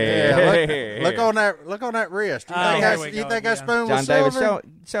 family. Yeah, look on that. Look on that wrist. You Oh, think, here that's- we you go think that again. spoon John was David, silver?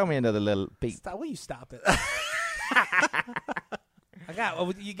 show me another little peek. Will you stop it?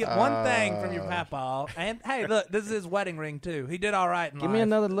 You get one thing from your papa, and hey, look, this is his wedding ring too. He did all right in Give life. me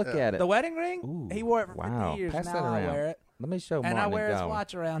another look at it. The wedding ring? Ooh, He wore it for wow. 50 years. Pass now that I around. wear it. Let me show And Martin I wear his Gowan.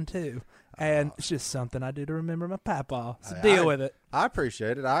 watch around, too. And it's just something I do to remember my papa. So deal with it. I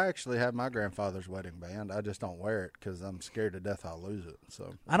appreciate it. I actually have my grandfather's wedding band. I just don't wear it because I'm scared to death I'll lose it.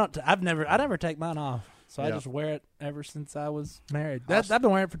 So I never take mine off. So I Yeah. just wear it ever since I was married. I've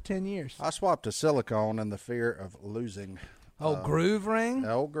been wearing it for 10 years. I swapped to silicone in the fear of losing. Groove ring?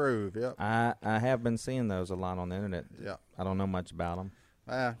 Old groove, yep. I have been seeing those a lot on the internet. Yeah. I don't know much about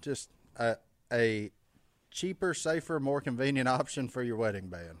them. Just a cheaper, safer, more convenient option for your wedding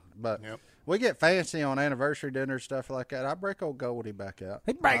band. But we get fancy on anniversary dinners, stuff like that. I break old Goldie back out.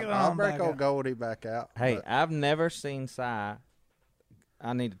 I'll break old Goldie back out. Hey, but I've never seen Si. I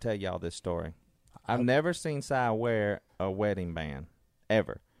need to tell y'all this story. I've never seen Si wear a wedding band,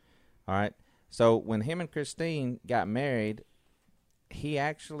 ever. All right? So when him and Christine got married, he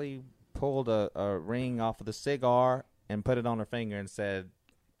actually pulled a ring off of the cigar and put it on her finger and said,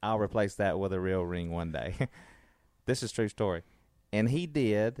 I'll replace that with a real ring one day. This is a true story. And he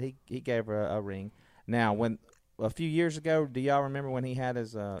did. He gave her a ring. Now, when a few years ago, do y'all remember when he had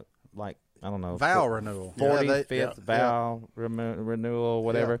his, I don't know. vow renewal. 45th vow renewal,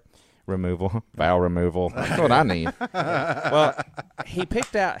 whatever. Removal. Vow removal. That's what I need. Well, he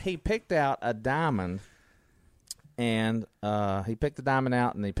picked out a diamond, and he picked the diamond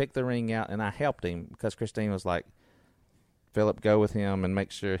out, and he picked the ring out, and I helped him because Christine was like, Philip, go with him and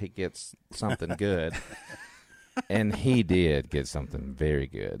make sure he gets something good. And he did get something very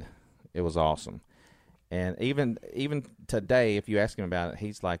good. It was awesome. And even today, if you ask him about it,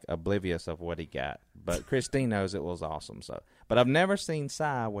 he's like oblivious of what he got. But Christine knows it was awesome. So, but I've never seen Si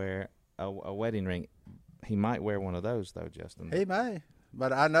wear a wedding ring. He might wear one of those though, Justin. He may.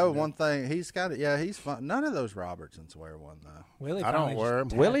 But I know one thing. He's got it. Yeah, he's fun. None of those Robertsons wear one though. Willie I don't wear 'em.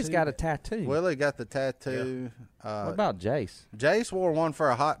 Willie's got a tattoo. Willie got the tattoo. What about Jace? Jace wore one for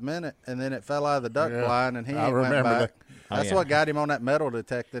a hot minute, and then it fell out of the duck Yeah. blind, and he I ain't went remember back. that. That's yeah. what got him on that metal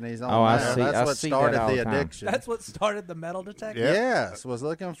detecting. He's on. Oh, I now. see- That's I what see that started all the the time. addiction. That's what started the metal detector? Yeah. Yes, was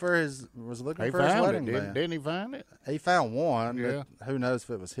looking for his He wedding found it. band. Didn't he find it? He found one. Yeah. But who knows if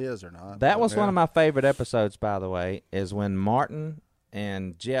it was his or not? That was Yeah. one of my favorite episodes, by the way, is when Martin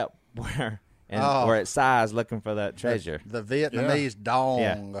and Jep were at Si's looking for that treasure. The Vietnamese dong.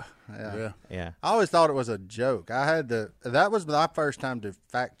 Yeah. Yeah. I always thought it was a joke. That was my first time to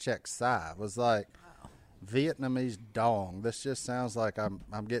fact check Psy. Was like Vietnamese dong. This just sounds like I'm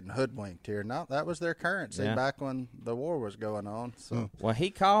getting hoodwinked here. No, that was their currency Yeah. back when the war was going on. So Well, he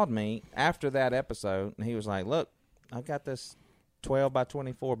called me after that episode, and he was like, look, I got this 12 by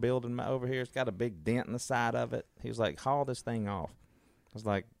 24 building over here. It's got a big dent in the side of it. He was like, haul this thing off. I was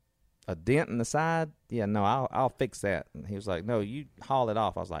like, a dent in the side? Yeah, no, I'll fix that. And he was like, no, you haul it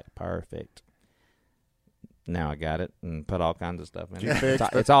off. I was like, perfect. Now I got it and put all kinds of stuff in You it. fixed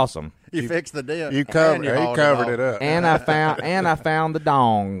it? It's awesome. you fixed the dent. You and covered. you He hauled covered off. it up. And I found the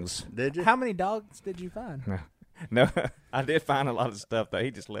dongs. Did you? How many dogs did you find? No, I did find a lot of stuff though. He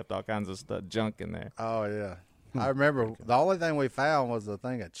just left all kinds of stuff, junk in there. Oh yeah, I remember the only thing we found was the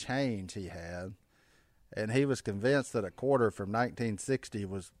thing of change he had, and he was convinced that a quarter from 1960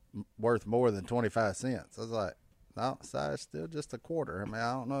 was worth more than 25 cents. I was like, no, it's still just a quarter. I mean,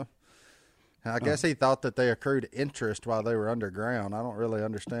 I don't know. I guess he thought that they accrued interest while they were underground. I don't really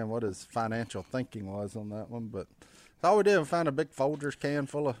understand what his financial thinking was on that one, but all we did was find a big Folgers can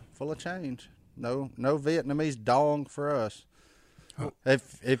full of change. No Vietnamese dong for us.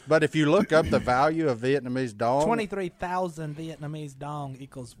 If you look up the value of Vietnamese dong, 23,000 Vietnamese dong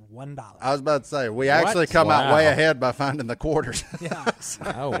equals $1. I was about to say we actually come out Wow. way ahead by finding the quarters. Yeah.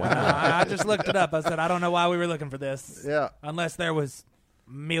 Oh wow! I just looked it up. I said, I don't know why we were looking for this. Yeah. Unless there was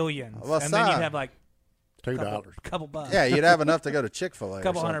millions. Well, and then you'd Si- have like $2. couple bucks. Yeah, you'd have enough to go to Chick-fil-A or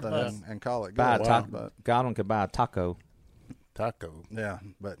Couple something $100 bucks. and call it good. Buy a taco. But, Godwin could buy a taco. Taco. yeah,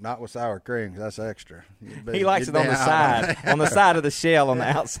 but not with sour cream 'cause that's extra. He likes it on the side, on the side of the shell on the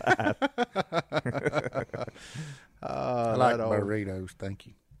outside. I like burritos. Thank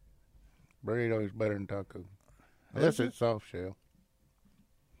you. Burritos better than taco. Unless it's soft shell.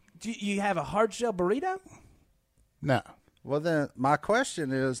 Do you have a hard shell burrito? No. Well, then my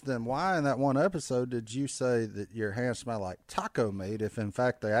question is, then why in that one episode did you say that your hands smell like taco meat if in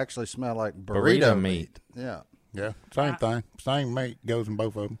fact they actually smell like burrito meat? Yeah. Yeah. Same thing. Same meat goes in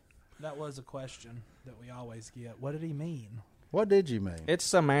both of them. That was a question that we always get. What did he mean? What did you mean? It's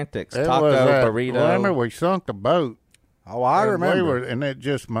semantics. It Taco, was that- burrito. Remember we sunk the boat. Oh, I and remember. We were, and it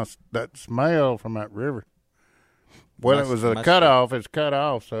just that smell from that river. Well, Must- it was a must cutoff. It's cut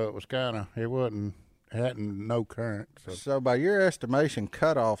off, so it was hadn't no current. So So by your estimation,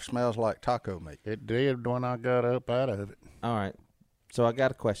 cutoff smells like taco meat. it did when I got up out of it. All right. So I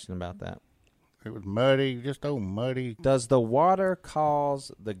got a question about that. It was muddy, just old muddy. Does the water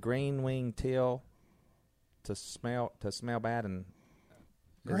cause the green wing teal to smell bad? And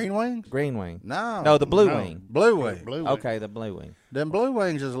Green wings? green wing? No, the blue wing. Blue wing. Blue wing. Okay, the blue wing. Them blue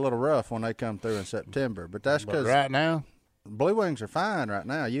wings is a little rough when they come through in September, but that's But because right now, blue wings are fine right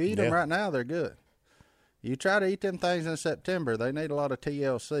now. You eat them Yeah. right now, they're good. You try to eat them things in September, they need a lot of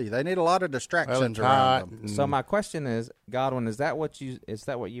TLC. They need a lot of distractions well, hot. around them. So my question is, Godwin, is that what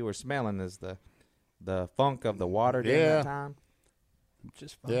you were smelling? Is the funk of the water during Yeah. that time?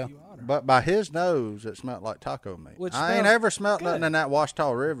 Just funky water. But by his nose, it smelled like taco meat. Which I ain't smells ever smelled good. nothing in that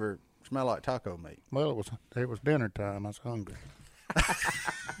Washita River smell like taco meat. Well, it was dinner time. I was hungry.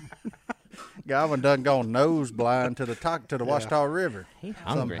 Godwin done gone nose blind to the Washita River. He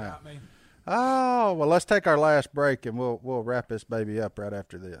hungry. somehow. I mean, Oh, well, let's take our last break, and we'll wrap this baby up right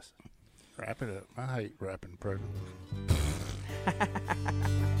after this. Wrap it up. I hate wrapping presents.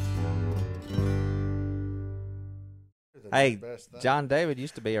 Hey, John David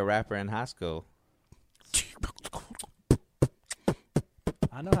used to be a rapper in high school.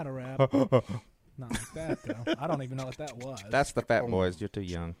 I know how to rap. Not like that, though. I don't even know what that was. That's the Fat Boys. You're too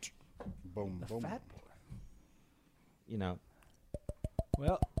young. Boom, the boom. Fat Boy. You know.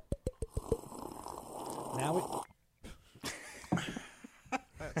 Well, now we.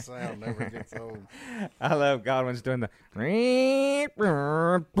 That sound never gets old. I love Godwin's doing the. There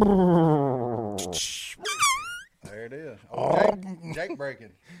it is. Oh, Jake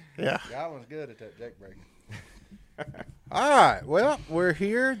breaking. Yeah. Godwin's good at that Jake breaking. All right. Well, we're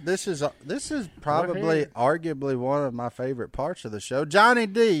here. This is probably arguably one of my favorite parts of the show. Johnny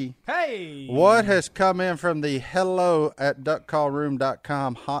D, Hey! what has come in from the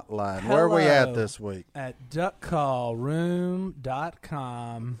hello@duckcallroom.com hotline? Where are we at Hello. this week? At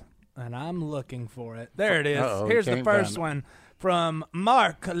duckcallroom.com, and I'm looking for it. There it is. Uh-oh, Here's the can't first find one from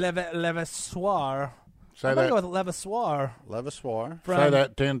Mark Levasseur. Say I'm going to that. go with Levasseur. Levasseur. From Say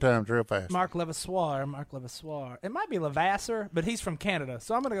that 10 times real fast. Mark Levasseur. It might be Levasseur, but he's from Canada,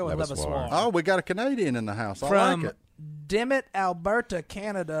 so I'm going to go with Levasseur. Levasseur. Oh, we got a Canadian in the house. I From like it. Dimmitt, Alberta,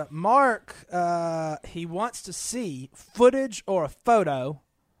 Canada. Mark, he wants to see footage or a photo,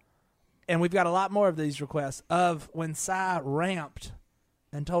 and we've got a lot more of these requests, of when Cy ramped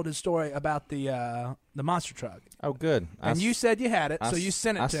and told his story about the monster truck. Oh, good. And you said you had it, so you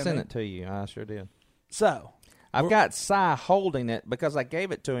sent it to me. I sent it to you. I sure did. So, I've got Cy holding it because I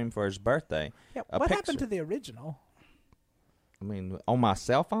gave it to him for his birthday. yeah, A what picture. happened to the original? I mean, on my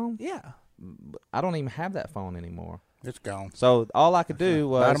cell phone? Yeah. I don't even have that phone anymore. It's gone. So all I could do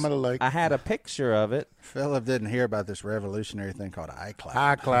Bottom of the was lake. I had a picture of it, Philip didn't hear about this revolutionary thing called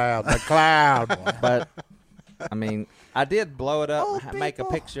iCloud. iCloud, the cloud one. but I mean, I did blow it up, Oh, make a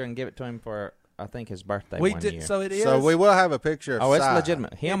people. picture, and give it to him for I think his birthday We one did. year. So it is. So we will have a picture of oh, it's Cy.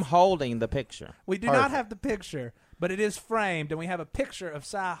 legitimate. Him holding the picture. We do Perfect. not have the picture, but it is framed, and we have a picture of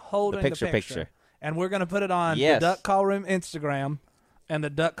Cy holding the picture. And we're going to put it on Yes. the Duck Call Room Instagram and the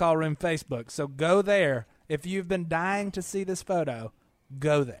Duck Call Room Facebook. So go there. If you've been dying to see this photo,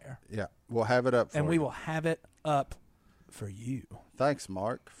 go there. Yeah, we'll have it up for And we you. will have it up for you. Thanks,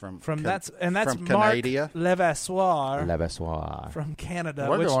 Mark. From from that's from Mark Canada. Levasseur Levasseur. from Canada.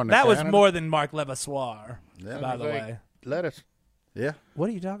 We're Which, going to that was Canada. more than Mark Levasseur, Yeah. by the way. Let us. Yeah, What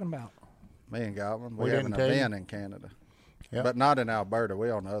are you talking about? me and Godwin. We We have an didn't tell you? event in Canada, Yep. but not in Alberta.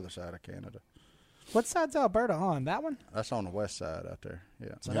 We're on the other side of Canada. What side's Alberta on? That one? That's on the west side out there.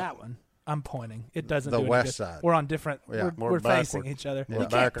 Yeah. So that one. I'm pointing. It doesn't The do any west good. side. We're on different. Yeah. We're facing backward. each other. Yeah. You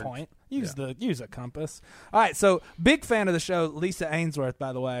can't Backwards. point. Use a compass. All right. So big fan of the show, Lisa Ainsworth.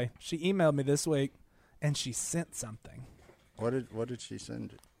 By the way, she emailed me this week, and she sent something. What did she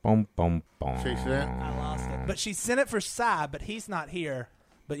send you? Boom, boom, boom. She said, I lost it, but she sent it for Cy, but he's not here.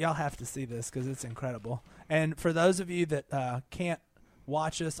 But y'all have to see this because it's incredible. And for those of you that can't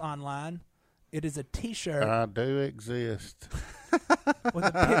watch us online, it is a T-shirt I do exist. with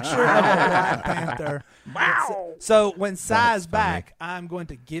a picture of a Black Panther. Wow! So when Cy's back, I'm going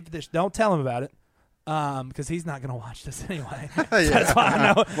to give this. Don't tell him about it, because he's not going to watch this anyway. That's why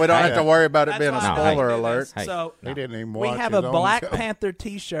I know. We don't have to worry about it That's being a why I spoiler do alert. this. Hey. So He didn't even we watch have his a own Black show. Panther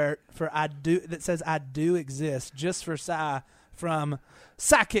T-shirt for I do that says "I do exist" just for Cy from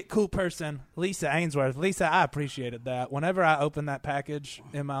Sidekick Cool Person Lisa Ainsworth. Lisa, I appreciated that. Whenever I opened that package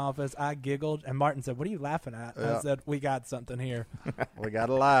in my office, I giggled, and Martin said, "What are you laughing at?" And I Yeah. said, "We got something here." We got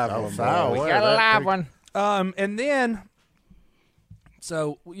a live one. foul. boy. We Well, got a that live pretty- one. And then,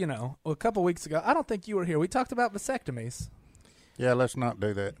 so a couple weeks ago, I don't think you were here. We talked about vasectomies. Yeah, let's not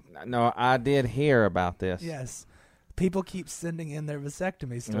do that. No, I did hear about this. Yes, people keep sending in their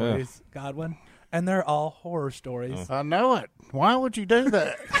vasectomy stories, Godwin, and they're all horror stories. I know it. Why would you do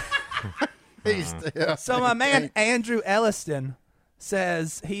that? So my man Andrew Elliston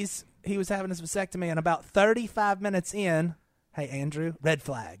says he was having his vasectomy, and about 35 minutes in, hey, Andrew, red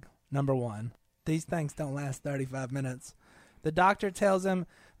flag, number one. These things don't last 35 minutes. The doctor tells him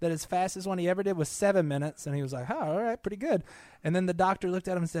that his fastest one he ever did was 7 minutes, and he was like, oh, all right, pretty good. And then the doctor looked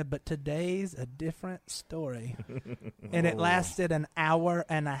at him and said, but today's a different story. And it lasted an hour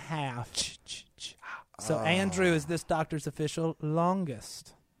and a half. So Andrew is this doctor's official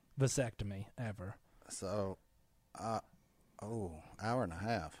longest vasectomy ever. So, hour and a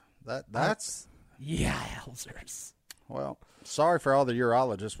half. That's yowzers. Well, sorry for all the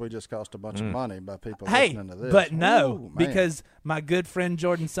urologists. We just cost a bunch of money by people listening to this. But no, Ooh, because my good friend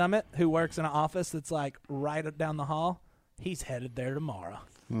Jordan Summit, who works in an office that's like right down the hall, he's headed there tomorrow.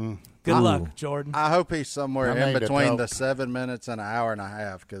 Good luck, Jordan. I hope he's somewhere I in need to between talk. the 7 minutes and an hour and a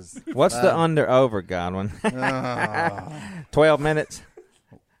half. Cause What's the under-over, Godwin? 12 minutes?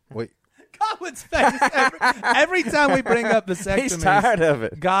 Godwin's face every time we bring up vasectomies. He's tired of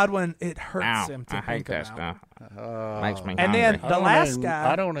it. Godwin, it hurts Ow, him to I hate think that about. stuff. Makes me And hungry. then the last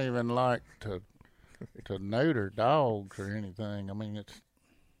guy. I don't even like to neuter dogs or anything. I mean,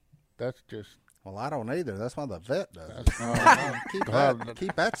 that's just. Well, I don't either. That's why the vet does.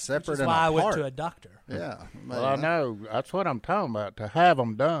 Keep that separate That's and why I went apart. to a doctor. Yeah. Well, I know. That's what I'm talking about. To have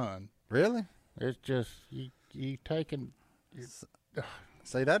them done. Really? It's just you taking.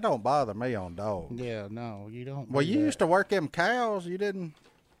 See, that don't bother me on dogs. Yeah, no, you don't. Well, do you that. used to work them cows. You didn't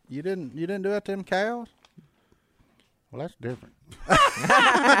do it to them cows? Well, that's different.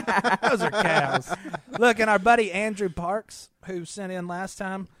 Those are cows. Look, and our buddy Andrew Parks, who sent in last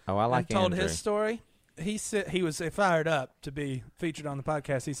time, Oh, I like and told Andrew. his story. He said he was fired up to be featured on the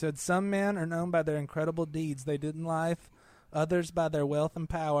podcast. He said, some men are known by their incredible deeds they did in life, others by their wealth and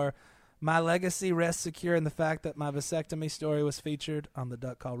power. My legacy rests secure in the fact that my vasectomy story was featured on the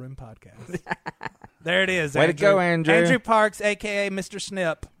Duck Call Room podcast. There it is. Way to Andrew. go, Andrew. Andrew Parks, a.k.a. Mr.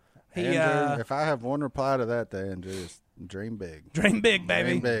 Snip. He Andrew, if I have one reply to that, Andrew, is dream big. dream big, baby.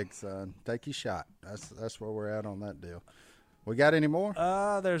 Dream big, son. Take your shot. That's where we're at on that deal. We got any more?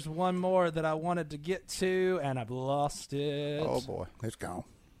 There's one more that I wanted to get to, and I've lost it. Oh, boy. It's gone.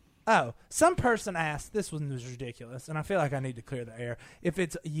 Oh, some person asked, this one was ridiculous, and I feel like I need to clear the air, if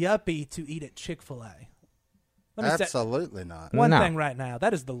it's yuppie to eat at Chick-fil-A. Let me say Absolutely not. one No. thing right now.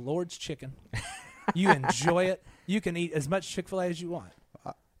 That is the Lord's chicken. You enjoy it. You can eat as much Chick-fil-A as you want.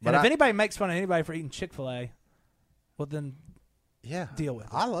 And if anybody makes fun of anybody for eating Chick-fil-A, well, then Yeah. deal with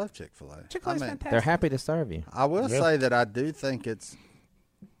it. I love Chick-fil-A. Chick-fil-A is fantastic. They're happy to serve you. I will Yep. say that I do think it's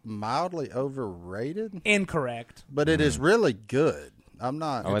mildly overrated, Incorrect. but it is really good. I'm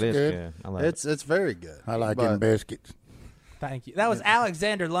not. Oh, it is good. good. I love it. It's very good. I like but them biscuits. Thank you. That was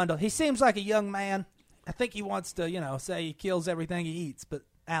Alexander Lundell. He seems like a young man. I think he wants to, say he kills everything he eats, but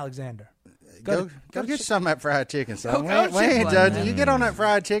Alexander. Go get some of that fried chicken, son. Go We ain't Chick-fil-A, judging man. you. Get on that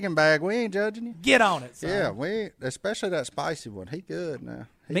fried chicken bag. We ain't judging you. Get on it, son. Yeah, we ain't, especially that spicy one. He good now.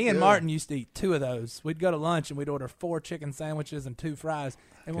 He Me and good. Martin used to eat 2 of those. We'd go to lunch and we'd order 4 chicken sandwiches and 2 fries.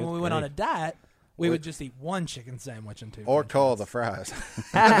 And when Good we went on a grief. diet, we would just eat 1 chicken sandwich and 2 Or french call the fries.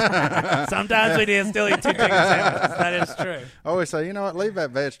 fries. Sometimes we did still eat 2 chicken sandwiches. That is true. I always say, you know what? Leave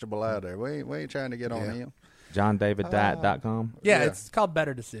that vegetable out there. We ain't trying to get on him. JohnDavidDiet.com. Yeah, Yeah. it's called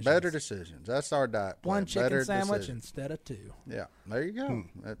Better Decisions. Better decisions. That's our diet plan. 1 chicken Better sandwich decisions. instead of 2. Yeah, there you go.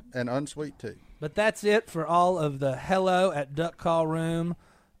 And unsweet too. But that's it for all of the hello at Duck Call Room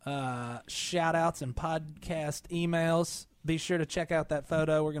shout-outs and podcast emails. Be sure to check out that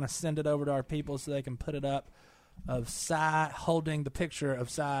photo. We're going to send it over to our people so they can put it up of Cy holding the picture of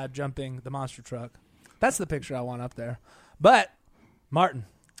Cy jumping the monster truck. That's the picture I want up there. But, Martin,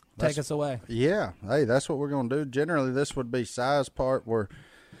 take us away. Yeah. Hey, that's what we're going to do. Generally, this would be Si's part where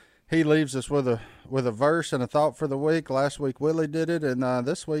he leaves us with a verse and a thought for the week. Last week, Willie did it, and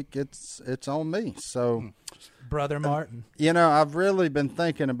this week it's on me. So, Brother Martin. I've really been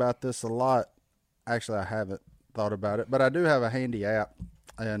thinking about this a lot. Actually, I haven't thought about it, but I do have a handy app,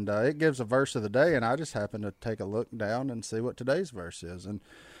 and it gives a verse of the day, and I just happen to take a look down and see what today's verse is. And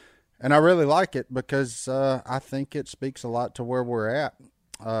I really like it because I think it speaks a lot to where we're at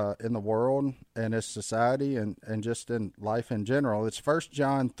in the world and its society and just in life in general. It's 1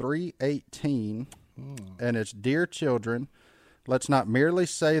 John 3:18, and it's, "Dear children, let's not merely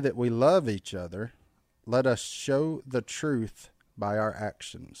say that we love each other. Let us show the truth by our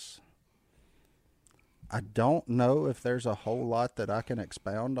actions." I don't know if there's a whole lot that I can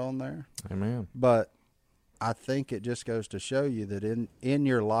expound on there, Amen. but I think it just goes to show you that in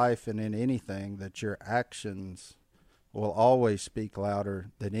your life and in anything, that your actions will always speak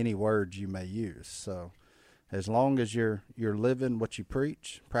louder than any words you may use. So as long as you're living what you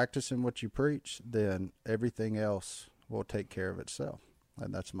preach, practicing what you preach, then everything else will take care of itself.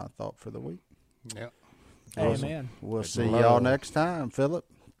 And that's my thought for the week. Yep. Amen. We'll It's see love. y'all next time. Philip,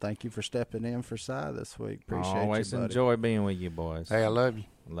 thank you for stepping in for Si this week. Appreciate Always you, buddy. enjoy being with you boys. Hey, I love you.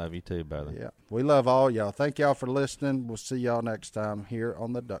 Love you too, brother. Yeah, we love all y'all. Thank y'all for listening. We'll see y'all next time here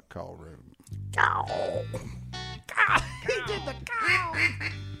on the Duck Call Room.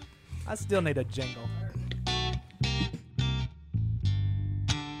 I still need a jingle.